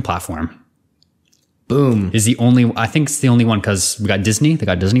a streaming platform. Boom. I think it's the only one, because we got Disney. They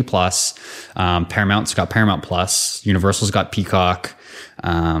got Disney Plus. Paramount's got Paramount Plus. Universal's got Peacock.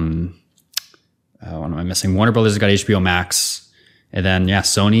 What am I missing? Warner Brothers has got HBO Max. And then,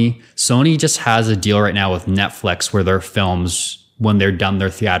 Sony just has a deal right now with Netflix where their films, when they're done their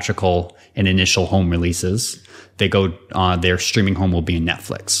theatrical and initial home releases, they go their streaming home will be in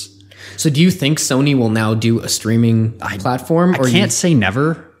Netflix. So do you think Sony will now do a streaming platform? I can't say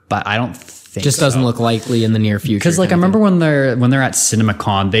never, but I don't think just doesn't look likely in the near future. Because like I remember when they're at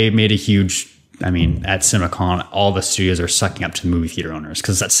CinemaCon, they made a huge. I mean, at CinemaCon, all the studios are sucking up to the movie theater owners,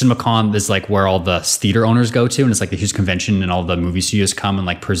 because at CinemaCon is like where all the theater owners go to, and it's like the huge convention, and all the movie studios come and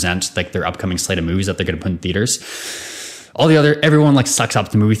like present like their upcoming slate of movies that they're going to put in theaters. Everyone like sucks up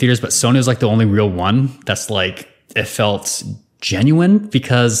to movie theaters, but Sony is like the only real one that's like, it felt genuine,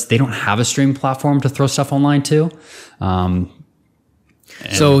 because they don't have a streaming platform to throw stuff online to.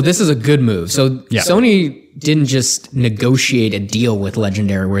 So this is a good move. So Sony didn't just negotiate a deal with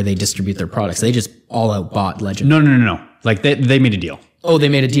Legendary where they distribute their products. They just all out bought Legendary. No. Like they made a deal. Oh, they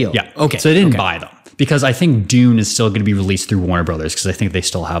made a deal. Yeah. Okay. So they didn't buy them, because I think Dune is still going to be released through Warner Brothers, because I think they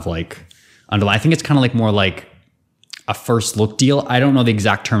still have like underlying. I think it's kind of like more like a first look deal. I don't know the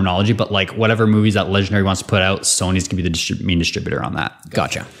exact terminology, but like whatever movies that Legendary wants to put out, Sony's going to be the main distributor on that.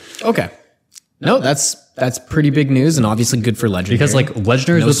 Gotcha. Okay. No, that's pretty big news, and obviously good for Legendary. Because like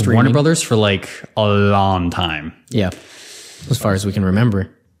Legendary was with Warner Brothers for like a long time. Yeah. As far as we can remember.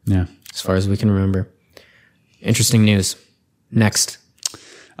 Yeah. As far as we can remember. Interesting news. Next.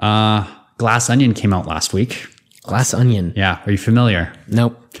 Glass Onion came out last week. Glass Onion. Yeah. Are you familiar?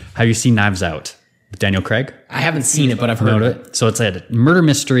 Nope. Have you seen Knives Out? with Daniel Craig. I haven't seen it, but I've heard of it. So it's a murder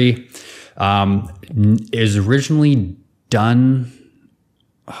mystery. Is originally done.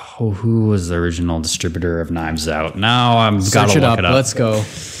 Oh, who was the original distributor of Knives Out? Now I'm gotta look it up. Let's go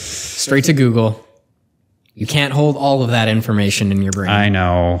straight to Google. You can't hold all of that information in your brain. I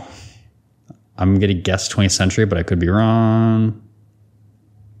know. I'm gonna guess 20th century, but I could be wrong.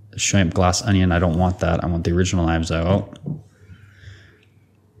 Showing up Glass Onion. I don't want that. I want the original Knives Out.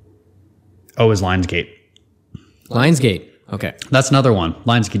 Oh, it was Lionsgate. Lionsgate. Okay. That's another one.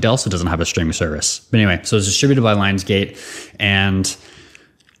 Lionsgate also doesn't have a streaming service. But anyway, so it's distributed by Lionsgate, and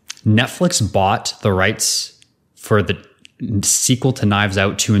Netflix bought the rights for the sequel to Knives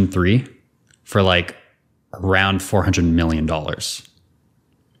Out 2 and 3 for like around $400 million.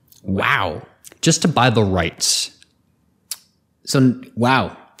 Wow. Just to buy the rights. So,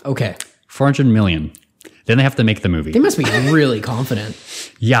 wow. Okay. $400 million. Then they have to make the movie. They must be really confident.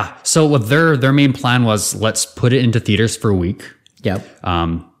 Yeah. So what their main plan was, let's put it into theaters for a week. Yep.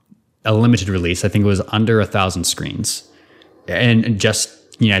 A limited release. I think it was under 1,000 screens, and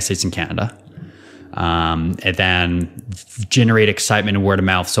just the United States and Canada. And then generate excitement and word of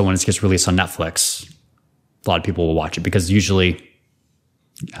mouth. So when it gets released on Netflix, a lot of people will watch it, because usually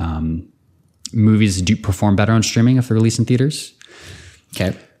movies do perform better on streaming if they're released in theaters.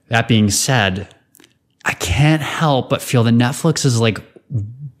 Okay. That being said, I can't help but feel that Netflix is like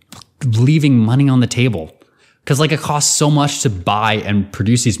leaving money on the table, because like it costs so much to buy and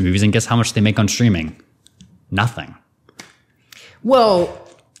produce these movies, and guess how much they make on streaming? Nothing. Well,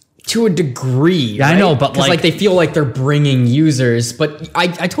 to a degree. Yeah, right? I know, but like they feel like they're bringing users, but I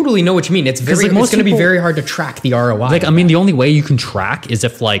totally know what you mean. It's very, like, most it's going to be people- very hard to track the ROI. Like, I mean, the only way you can track is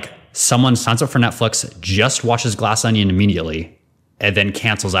if like someone signs up for Netflix, just watches Glass Onion immediately, and then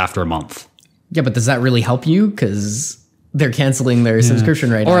cancels after a month. Yeah, but does that really help you? Because they're canceling their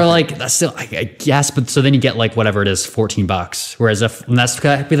subscription right now. Or like that's still, I guess, but so then you get like whatever it is, $14. Whereas if that's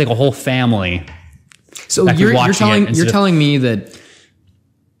gotta be like a whole family. So that could you're watch it telling instead you're of- telling me that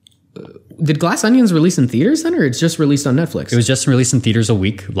did Glass Onions release in theaters then, or it's just released on Netflix? It was just released in theaters a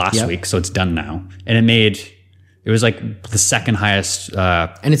week last Yep. week, so it's done now, and it was like the second highest.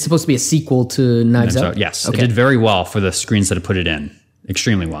 And it's supposed to be a sequel to Knives So Out. yes, Okay. it did very well for the screens that it put it in,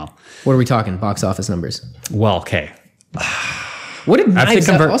 extremely well. What are we talking? Box office numbers. Well, okay, What did have to Knives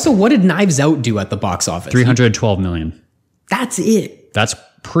Out? convert- Also, what did Knives Out do at the box office? 312 million. That's it. That's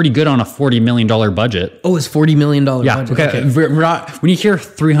pretty good on a $40 million budget. Oh, it's $40 million. Yeah. budget. Okay. We're not, when you hear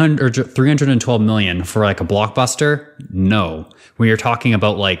 312 million for like a blockbuster, no. When you're talking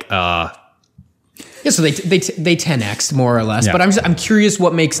about like, Yeah, so they 10x'd more or less. Yeah. But I'm curious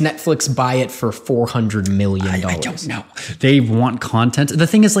what makes Netflix buy it for $400 million. I don't know. They want content. The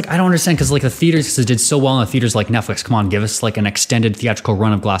thing is, like, I don't understand, because like the theaters, because it did so well in the theaters, like Netflix, come on, give us like an extended theatrical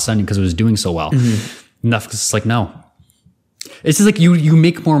run of Glass Onion because it was doing so well. Netflix is like, no. It's just like you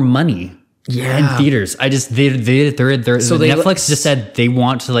make more money. Yeah. In theaters. They're So they- Netflix just said they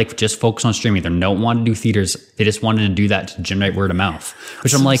want to like just focus on streaming. They don't want to do theaters. They just wanted to do that to generate word of mouth.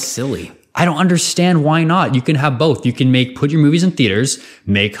 Which I'm like, silly. I don't understand why not. You can have both. You can put your movies in theaters,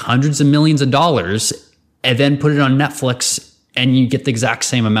 make hundreds of millions of dollars, and then put it on Netflix, and you get the exact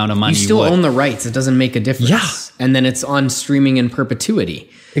same amount of money. You still would. own the rights. It doesn't make a difference. Yeah. And then it's on streaming in perpetuity.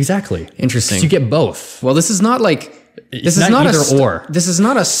 Exactly. Interesting. So you get both. Well, this is not like this It's is not not either or. This is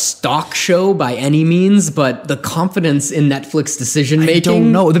not a stock show by any means, but the confidence in Netflix decision I making.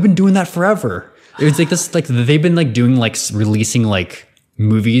 don't know. They've been doing that forever. It's like this. Like they've been like doing like releasing like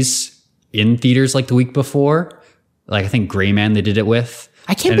movies in theaters like the week before. Like I think Gray Man they did it with.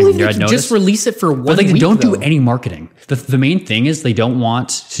 I can't And believe they Red could Notice. just release it for one But like they week, don't though. do any marketing. The main thing is they don't want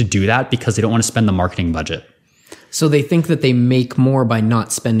to do that because they don't want to spend the marketing budget. So they think that they make more by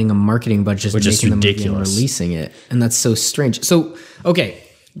not spending a marketing budget, Which is making the movie and ridiculous. releasing it, and that's so strange. So okay,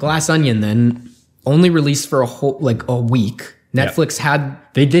 Glass Onion then only released for a week. Netflix had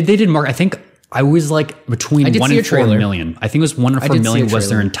They did mark. I think I was like between did 1 see and a 4 trailer. million. I think it was 1 or 4 did see a million was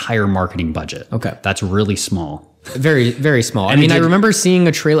their trailer. entire marketing budget. Okay. That's really small. very, very small. I And mean, it I did- remember seeing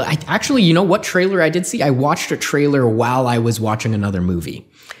a trailer. Actually, you know what trailer I did see? I watched a trailer while I was watching another movie.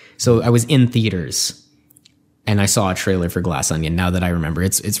 So I was in theaters and I saw a trailer for Glass Onion. Now that I remember,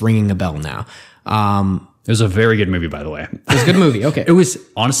 it's ringing a bell now. It was a very good movie, by the way. It was a good movie. Okay. It was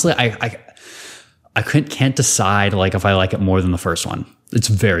honestly, I can't decide like if I like it more than the first one. It's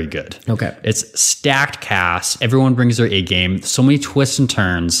very good. Okay. It's stacked cast. Everyone brings their A game. So many twists and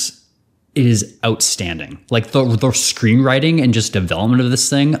turns. It is outstanding. Like the screenwriting and just development of this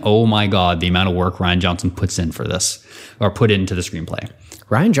thing. Oh my God, the amount of work Ryan Johnson puts in for this, or put into the screenplay.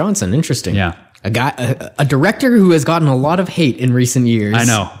 Ryan Johnson, interesting. Yeah. A director who has gotten a lot of hate in recent years. I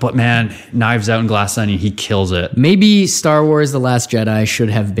know, but man, Knives Out and Glass Onion, he kills it. Maybe Star Wars: The Last Jedi should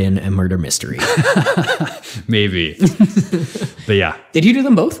have been a murder mystery. Maybe. But yeah. Did he do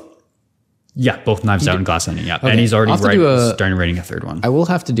them both? Yeah, both Knives Out and Glass Onion, yeah. Okay. And he's already starting writing a third one. I will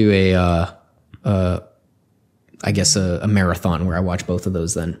have to do I guess a marathon where I watch both of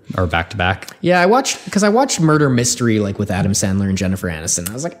those then. Or back to back. Yeah, I watched Murder Mystery like with Adam Sandler and Jennifer Aniston.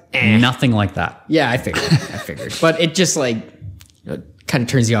 I was like, Nothing like that. Yeah, I figured. But it just like kind of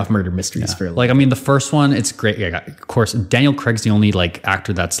turns you off Murder Mysteries for like, I mean, the first one, it's great. Yeah, of course, Daniel Craig's the only like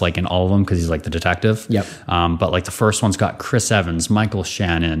actor that's like in all of them because he's like the detective. Yep. But like the first one's got Chris Evans, Michael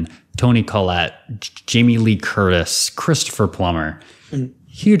Shannon, Toni Collette, Jamie Lee Curtis, Christopher Plummer.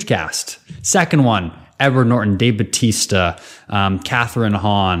 Huge cast. Second one, Edward Norton, Dave Bautista, Catherine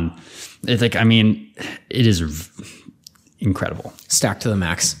Hahn. It's like, I mean, it is incredible. Stacked to the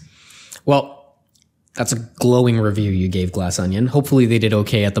max. Well, that's a glowing review you gave Glass Onion. Hopefully they did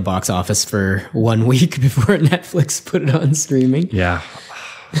okay at the box office for 1 week before Netflix put it on streaming. Yeah.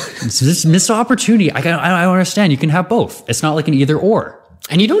 It's this missed opportunity. I don't understand. You can have both. It's not like an either or.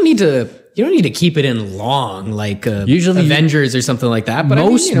 And you don't need to keep it in long, like usually Avengers or something like that. But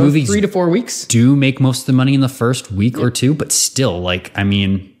most movies 3 to 4 weeks do make most of the money in the first week or two, but still, like, I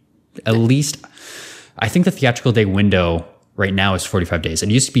mean, at least I think the theatrical day window right now is 45 days. It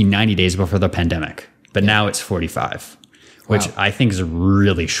used to be 90 days before the pandemic, but now it's 45, which I think is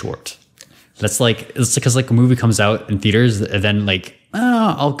really short. That's like, it's because like a movie comes out in theaters and then like,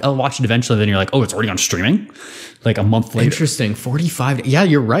 I'll watch it eventually. Then you're like, oh, it's already on streaming like a month later. Interesting. 45. Yeah,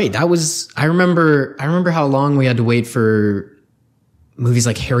 you're right. That was, I remember how long we had to wait for movies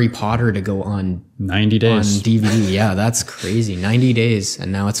like Harry Potter to go on 90 days on DVD. Yeah, that's crazy. 90 days.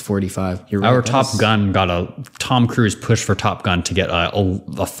 And now it's 45. You're right. Our Top Gun got a Tom Cruise push for Top Gun to get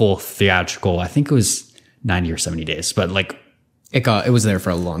a full theatrical. I think it was 90 or 70 days, but like it was there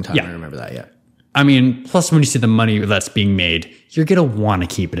for a long time. Yeah. I remember that. Yeah. I mean, plus when you see the money that's being made, you're going to want to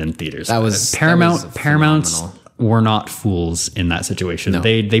keep it in theaters. Paramount were not fools in that situation. No.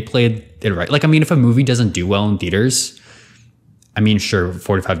 They played it right. Like, I mean, if a movie doesn't do well in theaters, I mean, sure,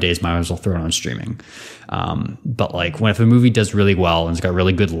 45 days, might as well throw it on streaming. But like if a movie does really well and it's got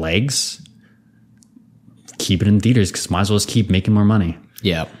really good legs, keep it in theaters because might as well just keep making more money.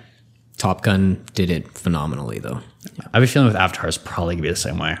 Yeah. Top Gun did it phenomenally though. Yeah. I have a feeling with Avatar is probably going to be the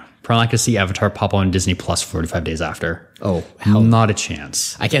same way. Probably not going to see Avatar pop on Disney Plus 45 days after. Oh, not a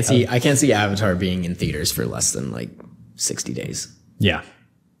chance. I can't see Avatar being in theaters for less than like 60 days. Yeah.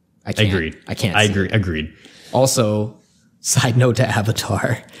 Agreed. I can't. Agreed. Also, side note to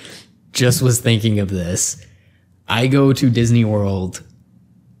Avatar, just was thinking of this. I go to Disney World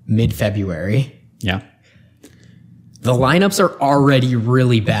mid-February. Yeah. The lineups are already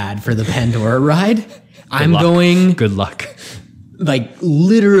really bad for the Pandora ride. Good luck. Like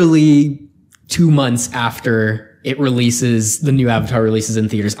literally 2 months after it releases, the new Avatar releases in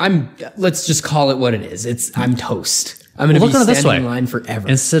theaters. Let's just call it what it is. I'm toast. I'm going to be standing in line forever.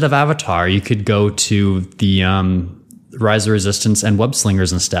 Instead of Avatar, you could go to the Rise of Resistance and Web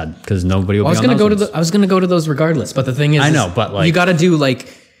Slingers instead, because nobody will be on those. I was going to go to those regardless, but the thing is, I know, but like you got to do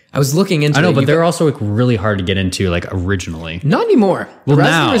like. I was looking into. I know, but they're also like really hard to get into, like originally. Not anymore. Well, the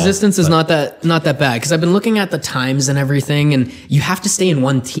Rise of Resistance is not that bad because I've been looking at the times and everything, and you have to stay in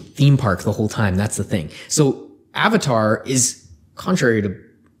one theme park the whole time. That's the thing. So Avatar is, contrary to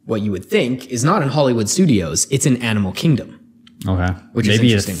what you would think, is not in Hollywood Studios. It's in Animal Kingdom. Okay, which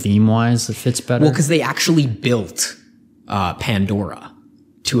maybe is theme wise it fits better. Well, because they actually built Pandora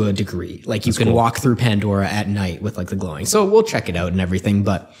to a degree. Like you can walk through Pandora at night with like the glowing. So we'll check it out and everything.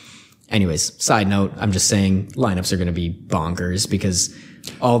 But anyways, side note, I'm just saying lineups are going to be bonkers because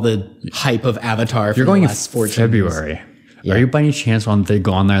all the hype of Avatar. You're going in February. Yeah. Are you by any chance on they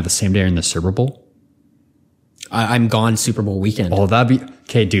go on there the same day in the Super Bowl? I'm gone Super Bowl weekend. Oh, that'd be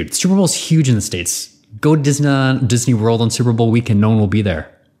okay, dude. Super Bowl's huge in the States. Go to Disney World on Super Bowl weekend. No one will be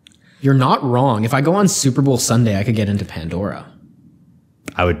there. You're not wrong. If I go on Super Bowl Sunday, I could get into Pandora.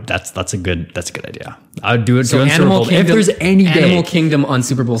 I would. That's a good idea. I would do it. So Animal Kingdom, if there's any day, Animal Kingdom on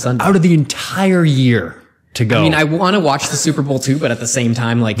Super Bowl Sunday out of the entire year to go. I mean, I want to watch the Super Bowl too, but at the same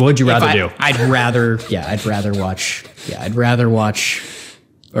time, like, what would you rather do? I'd rather watch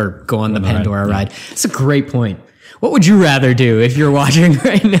or go on the Pandora ride. It's a great point. What would you rather do if you're watching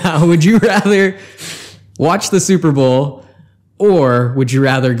right now? Would you rather watch the Super Bowl, or would you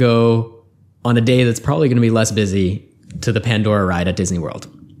rather go on a day that's probably going to be less busy to the Pandora ride at Disney World?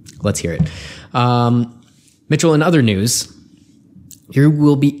 Let's hear it. Mitchell, in other news, you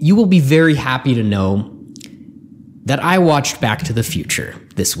will be very happy to know that I watched Back to the Future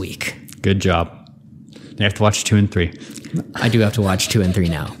this week. Good job. You have to watch 2 and 3. I do have to watch 2 and 3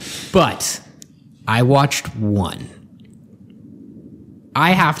 now. But I watched 1.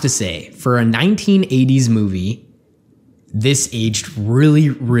 I have to say, for a 1980s movie, this aged really,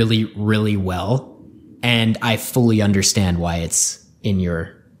 really, really well. And I fully understand why it's in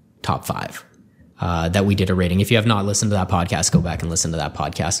your top 5 that we did a rating. If you have not listened to that podcast, go back and listen to that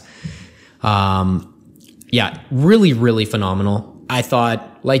podcast. Yeah, really, really phenomenal. I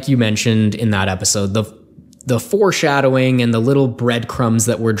thought, like you mentioned in that episode, the foreshadowing and the little breadcrumbs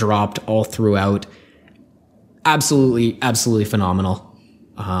that were dropped all throughout, absolutely, absolutely phenomenal.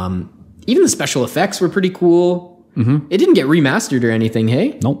 Even the special effects were pretty cool. Mm-hmm. It didn't get remastered or anything,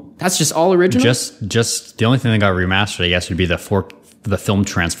 hey? Nope. That's just all original? Just the only thing that got remastered, I guess, would be the film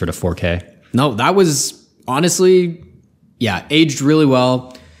transfer to 4K. No, that was honestly, yeah, aged really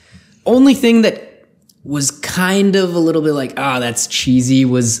well. Only thing that was kind of a little bit like, that's cheesy,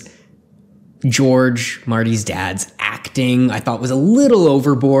 was George, Marty's dad's acting. I thought was a little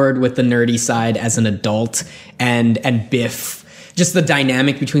overboard with the nerdy side as an adult, and Biff, just the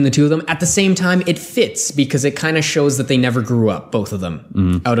dynamic between the two of them. At the same time, it fits because it kind of shows that they never grew up, both of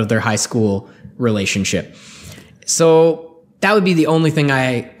them, out of their high school relationship. So that would be the only thing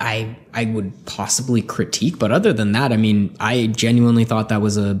I would possibly critique. But other than that, I mean, I genuinely thought that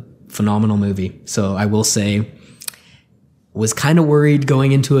was a phenomenal movie. So I will say, was kind of worried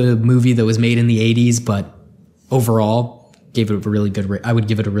going into a movie that was made in the 80s, but overall gave it a really good I would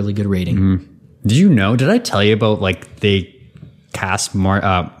give it a really good rating. Did I tell you about like they cast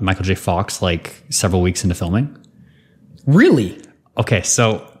Michael J. Fox like several weeks into filming? Really? Okay,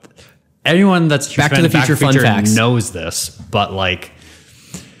 so anyone that's Back to the Future fun facts knows this, but like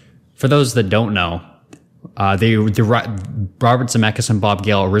for those that don't know, Robert Zemeckis and Bob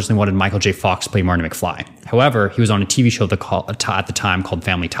Gale originally wanted Michael J. Fox to play Marty McFly. However, he was on a TV show at the time called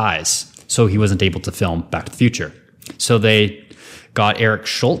Family Ties, so he wasn't able to film Back to the Future. So they got Eric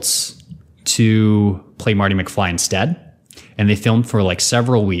Schultz to play Marty McFly instead, and they filmed for like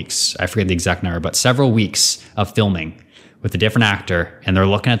several weeks. I forget the exact number, but several weeks of filming with a different actor, and they're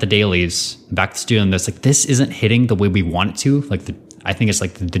looking at the dailies back to the studio, and it's like, this isn't hitting the way we want it to. Like I think it's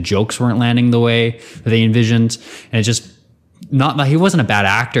like the jokes weren't landing the way that they envisioned. And it's just not that he wasn't a bad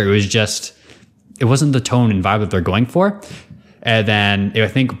actor. It wasn't the tone and vibe that they're going for. And then I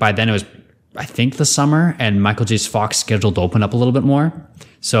think by then it was, the summer, and Michael J. Fox scheduled to open up a little bit more.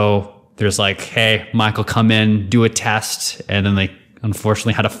 So there's like, hey, Michael, come in, do a test. And then they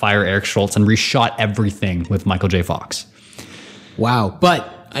unfortunately had to fire Eric Schultz and reshot everything with Michael J. Fox. Wow.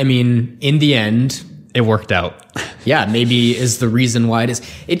 But I mean, in the end, it worked out. Yeah, maybe is the reason why it is.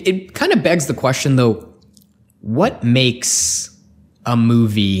 It kind of begs the question, though, what makes a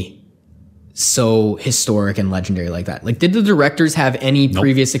movie so historic and legendary like that? Like, did the directors have any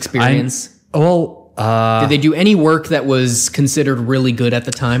previous experience? Did they do any work that was considered really good at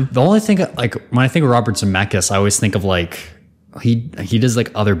the time? The only thing, like, when I think of Robert Zemeckis, I always think of like, he does like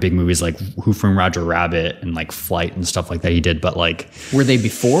other big movies like Who Framed Roger Rabbit and like Flight and stuff like that he did, but like, were they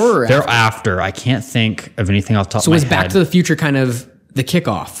before or they're after? I can't think of anything off the top of my head. So was Back to the Future kind of the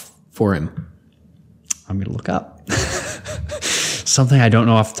kickoff for him? I'm going to look up something I don't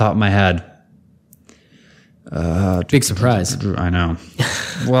know off the top of my head. Big surprise. I know.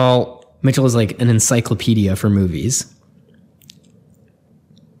 Well, Mitchell is like an encyclopedia for movies.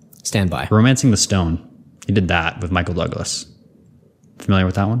 Stand by. Romancing the Stone. He did that with Michael Douglas. Familiar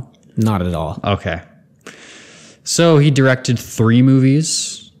with that one? Not at all. Okay. So he directed 3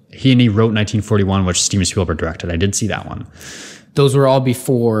 movies. He wrote 1941, which Steven Spielberg directed. I did see that one. Those were all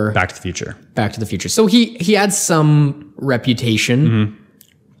before Back to the Future. Back to the Future. So he had some reputation,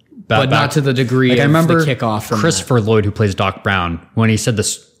 but not to the degree like of I remember the kickoff from Christopher Lloyd, who plays Doc Brown, when he said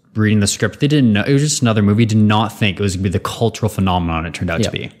this, reading the script, they didn't know. It was just another movie. Did not think it was going to be the cultural phenomenon it turned out to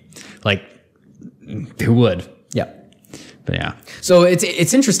be. Like, who would? Yeah. But yeah. So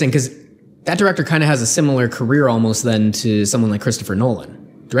it's interesting because that director kind of has a similar career almost then to someone like Christopher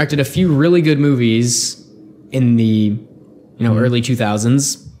Nolan. Directed a few really good movies in the early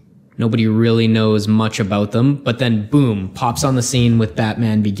 2000s. Nobody really knows much about them, but then boom, pops on the scene with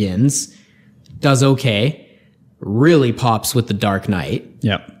Batman Begins. Does okay. Really pops with The Dark Knight.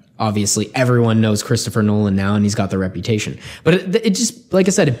 Yep. Obviously, everyone knows Christopher Nolan now, and he's got the reputation. But it just, like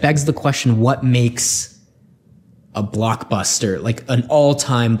I said, it begs the question, what makes a blockbuster, like an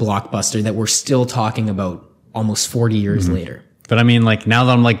all-time blockbuster that we're still talking about almost 40 years later? But I mean, like, now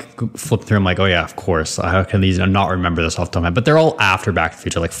that I'm like flipping through, I'm like, oh yeah, of course. How can these not remember this off the top of my head? But they're all after Back to the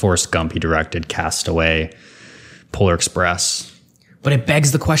Future, like Forrest Gump, he directed, Castaway, Polar Express. But it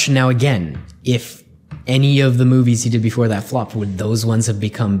begs the question now again, if any of the movies he did before that flopped, would those ones have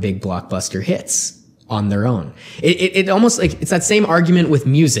become big blockbuster hits on their own? It almost like it's that same argument with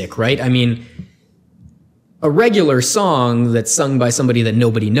music, right? I mean, a regular song that's sung by somebody that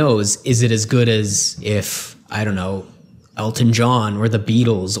nobody knows, is it as good as if, I don't know, Elton John or the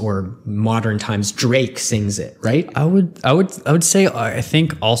Beatles or modern times Drake sings it, right? I would say I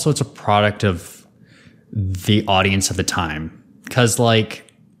think also it's a product of the audience of the time. Cause like,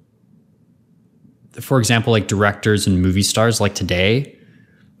 for example, like directors and movie stars like today,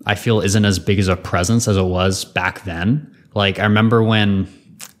 I feel isn't as big as a presence as it was back then. Like I remember when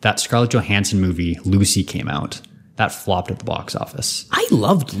that Scarlett Johansson movie, Lucy, came out. That flopped at the box office. I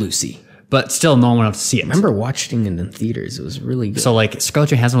loved Lucy. But still, no one went out to see it. I remember watching it in theaters. It was really good. So, like, Scarlett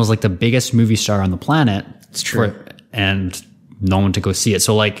Johansson was, like, the biggest movie star on the planet. It's true. And no one to go see it.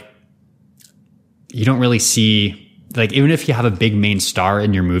 So, like, you don't really see... Like, even if you have a big main star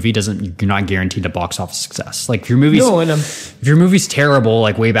in your movie, you're not guaranteed a box office success. Like, if your movie's terrible,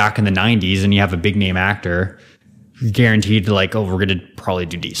 like, way back in the 90s, and you have a big-name actor... guaranteed like, oh, we're going to probably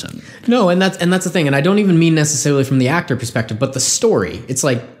do decent. No, and that's the thing. And I don't even mean necessarily from the actor perspective, but the story. It's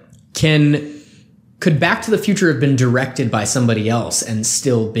like, could Back to the Future have been directed by somebody else and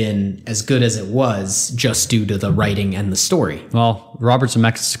still been as good as it was just due to the writing and the story? Well, Robert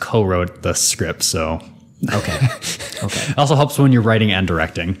Zemeckis co-wrote the script, so... Okay. It also helps when you're writing and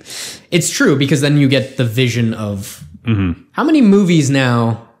directing. It's true, because then you get the vision of... How many movies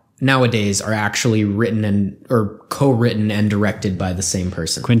nowadays are actually written or co-written and directed by the same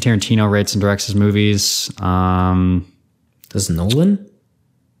person? Quentin Tarantino writes and directs his movies. Does Nolan?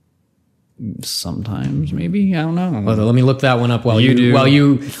 Sometimes, maybe. I don't know. Well, let me look that one up while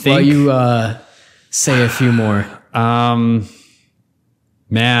you say a few more.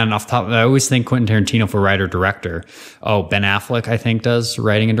 Man, off the top, I always think Quentin Tarantino for writer director. Oh, Ben Affleck, I think, does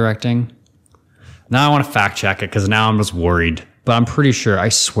writing and directing. Now I want to fact check it because now I'm just worried. But I'm pretty sure, I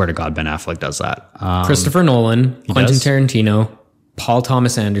swear to God, Ben Affleck does that. Christopher Nolan, Quentin Tarantino, Paul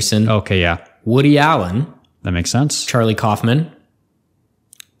Thomas Anderson. Okay, yeah. Woody Allen. That makes sense. Charlie Kaufman.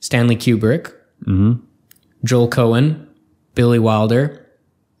 Stanley Kubrick. Joel Cohen. Billy Wilder.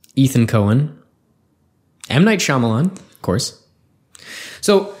 Ethan Cohen. M. Night Shyamalan, of course.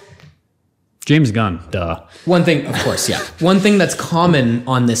 So... James Gunn, duh. One thing, of course, yeah. One thing that's common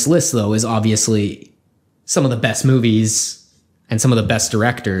on this list, though, is obviously some of the best movies... and some of the best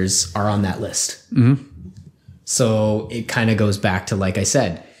directors are on that list. So it kind of goes back to, like I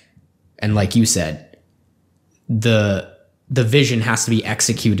said, and like you said, the vision has to be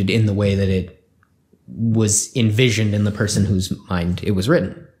executed in the way that it was envisioned in the person whose mind it was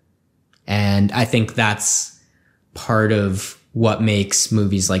written. And I think that's part of what makes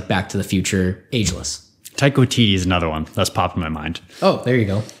movies like Back to the Future ageless. Taika Waititi is another one that's popped in my mind. Oh, there you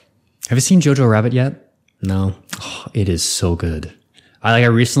go. Have you seen Jojo Rabbit yet? No. Oh, it is so good. I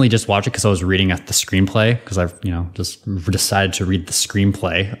recently just watched it because I was reading the screenplay because I've just decided to read the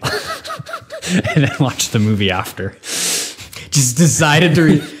screenplay and then watch the movie after. Just decided to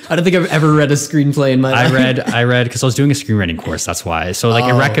read. I don't think I've ever read a screenplay in my life. I read because I was doing a screenwriting course. That's why. So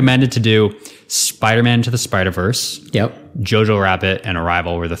it recommended to do Spider-Man Into the Spider-Verse. Yep. Jojo Rabbit and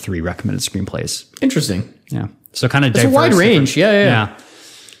Arrival were the 3 recommended screenplays. Interesting. Yeah. So kind of diverse. It's a wide range. Yeah.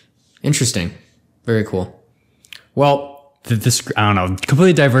 Interesting. Very cool. Well, I don't know,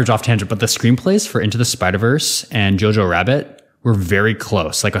 completely diverge off tangent, but the screenplays for Into the Spider-Verse and Jojo Rabbit were very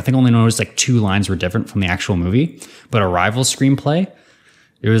close. Like I think I only noticed 2 lines were different from the actual movie, but Arrival's screenplay,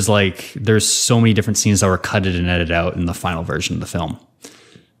 it was like there's so many different scenes that were cutted and edited out in the final version of the film.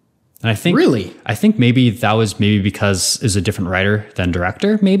 And I think I think maybe that was because it was a different writer than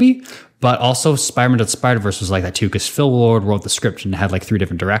director, maybe. But also Spider-Man to the Spider-Verse was like that too, because Phil Lord wrote the script and had 3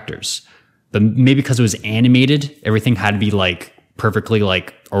 different directors. But maybe because it was animated, everything had to be perfectly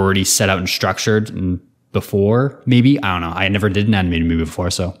already set out and structured and before. Maybe, I don't know. I never did an animated movie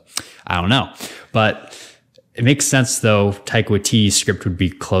before, so I don't know. But it makes sense though. Taika Waititi's script would be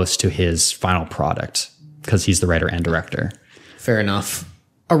close to his final product because he's the writer and director. Fair enough.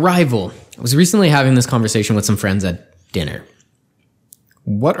 Arrival. I was recently having this conversation with some friends at dinner.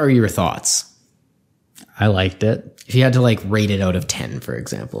 What are your thoughts? I liked it. If you had to rate it out of 10, for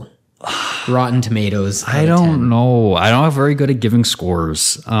example. Rotten Tomatoes. I don't know. I don't have very good at giving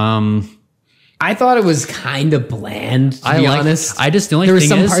scores. I thought it was kind of bland, to be honest. The only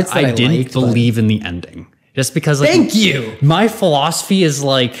thing is, I didn't believe in the ending. Just because, thank you. My philosophy is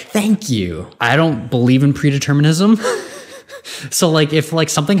thank you. I don't believe in predeterminism. So if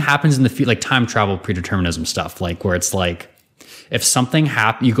something happens in the future, time travel predeterminism stuff, where it's if something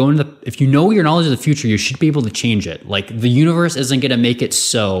happens, if you know your knowledge of the future, you should be able to change it. The universe isn't going to make it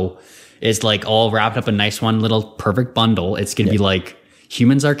so It's like all wrapped up in a nice one little perfect bundle. It's going to be like,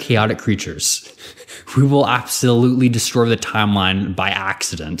 humans are chaotic creatures. We will absolutely destroy the timeline by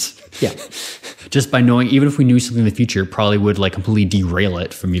accident. Yeah. Just by knowing, even if we knew something in the future, probably would like completely derail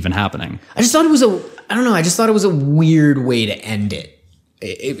it from even happening. I just thought it was I just thought it was a weird way to end it.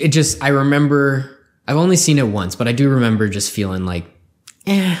 It just, I remember, I've only seen it once, but I do remember just feeling like,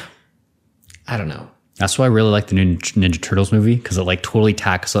 I don't know. That's why I really like the new Ninja Turtles movie, because it like totally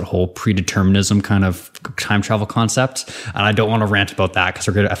tackles that whole predeterminism kind of time travel concept. And I don't want to rant about that, because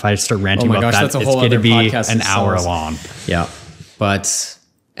if I start ranting about that, it's going to be an hour long. Yeah. But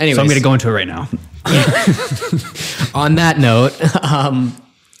anyways. So I'm going to go into it right now. On that note,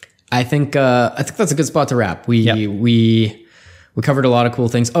 I think that's a good spot to wrap. We covered a lot of cool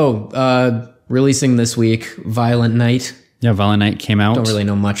things. Releasing this week, Violent Night. Yeah, Violent Night came out. Don't really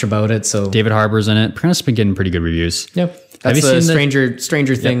know much about it, so David Harbour's in it. Apparently, it's been getting pretty good reviews. Yep. That's the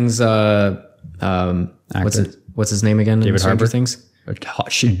Stranger Things. What's his name again? David Stranger Harbour. Things.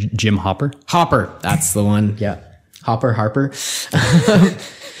 Jim Hopper. Hopper. That's the one. Yeah. Harper.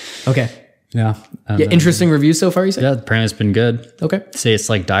 Okay. Yeah. Interesting review so far, you said? Yeah, apparently it's been good. Okay. They say it's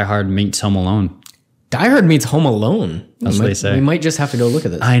like Die Hard meets Home Alone. Die Hard meets Home Alone. That's what they say. We might just have to go look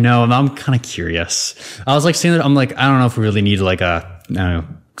at this. I know, and I'm kind of curious. I was like saying that, I'm like, I don't know if we really need like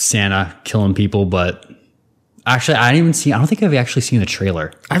Santa killing people, but actually I don't think I've actually seen the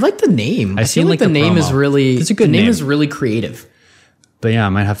trailer. I like the name. I feel seen like the name is really, it's a good name. The name is really creative. But yeah, I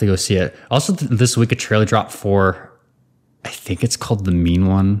might have to go see it. Also, this week a trailer dropped for, I think it's called The Mean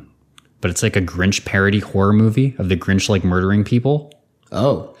One, but it's like a Grinch parody horror movie of the Grinch like murdering people.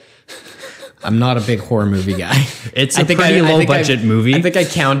 Oh. I'm not a big horror movie guy. It's a pretty low budget movie. I think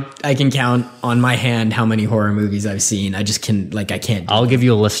I can count on my hand how many horror movies I've seen. I just I can't. I'll give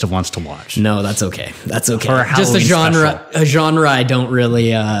you a list of ones to watch. No, that's okay. That's okay. For a just Halloween a genre I don't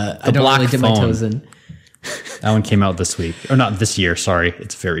really I don't really dip my toes in. That one came out this week. Or not this year, sorry.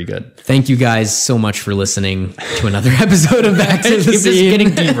 It's very good. Thank you guys so much for listening to another episode of Back to the Scene.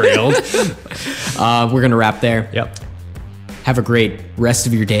 Getting derailed. We're going to wrap there. Yep. Have a great rest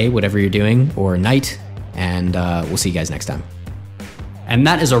of your day, whatever you're doing, or night, and we'll see you guys next time. And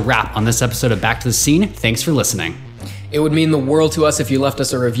that is a wrap on this episode of Back to the Scene. Thanks for listening. It would mean the world to us if you left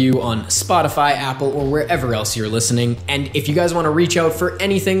us a review on Spotify, Apple, or wherever else you're listening. And if you guys want to reach out for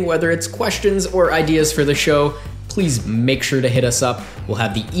anything, whether it's questions or ideas for the show, please make sure to hit us up. We'll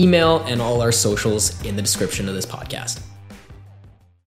have the email and all our socials in the description of this podcast.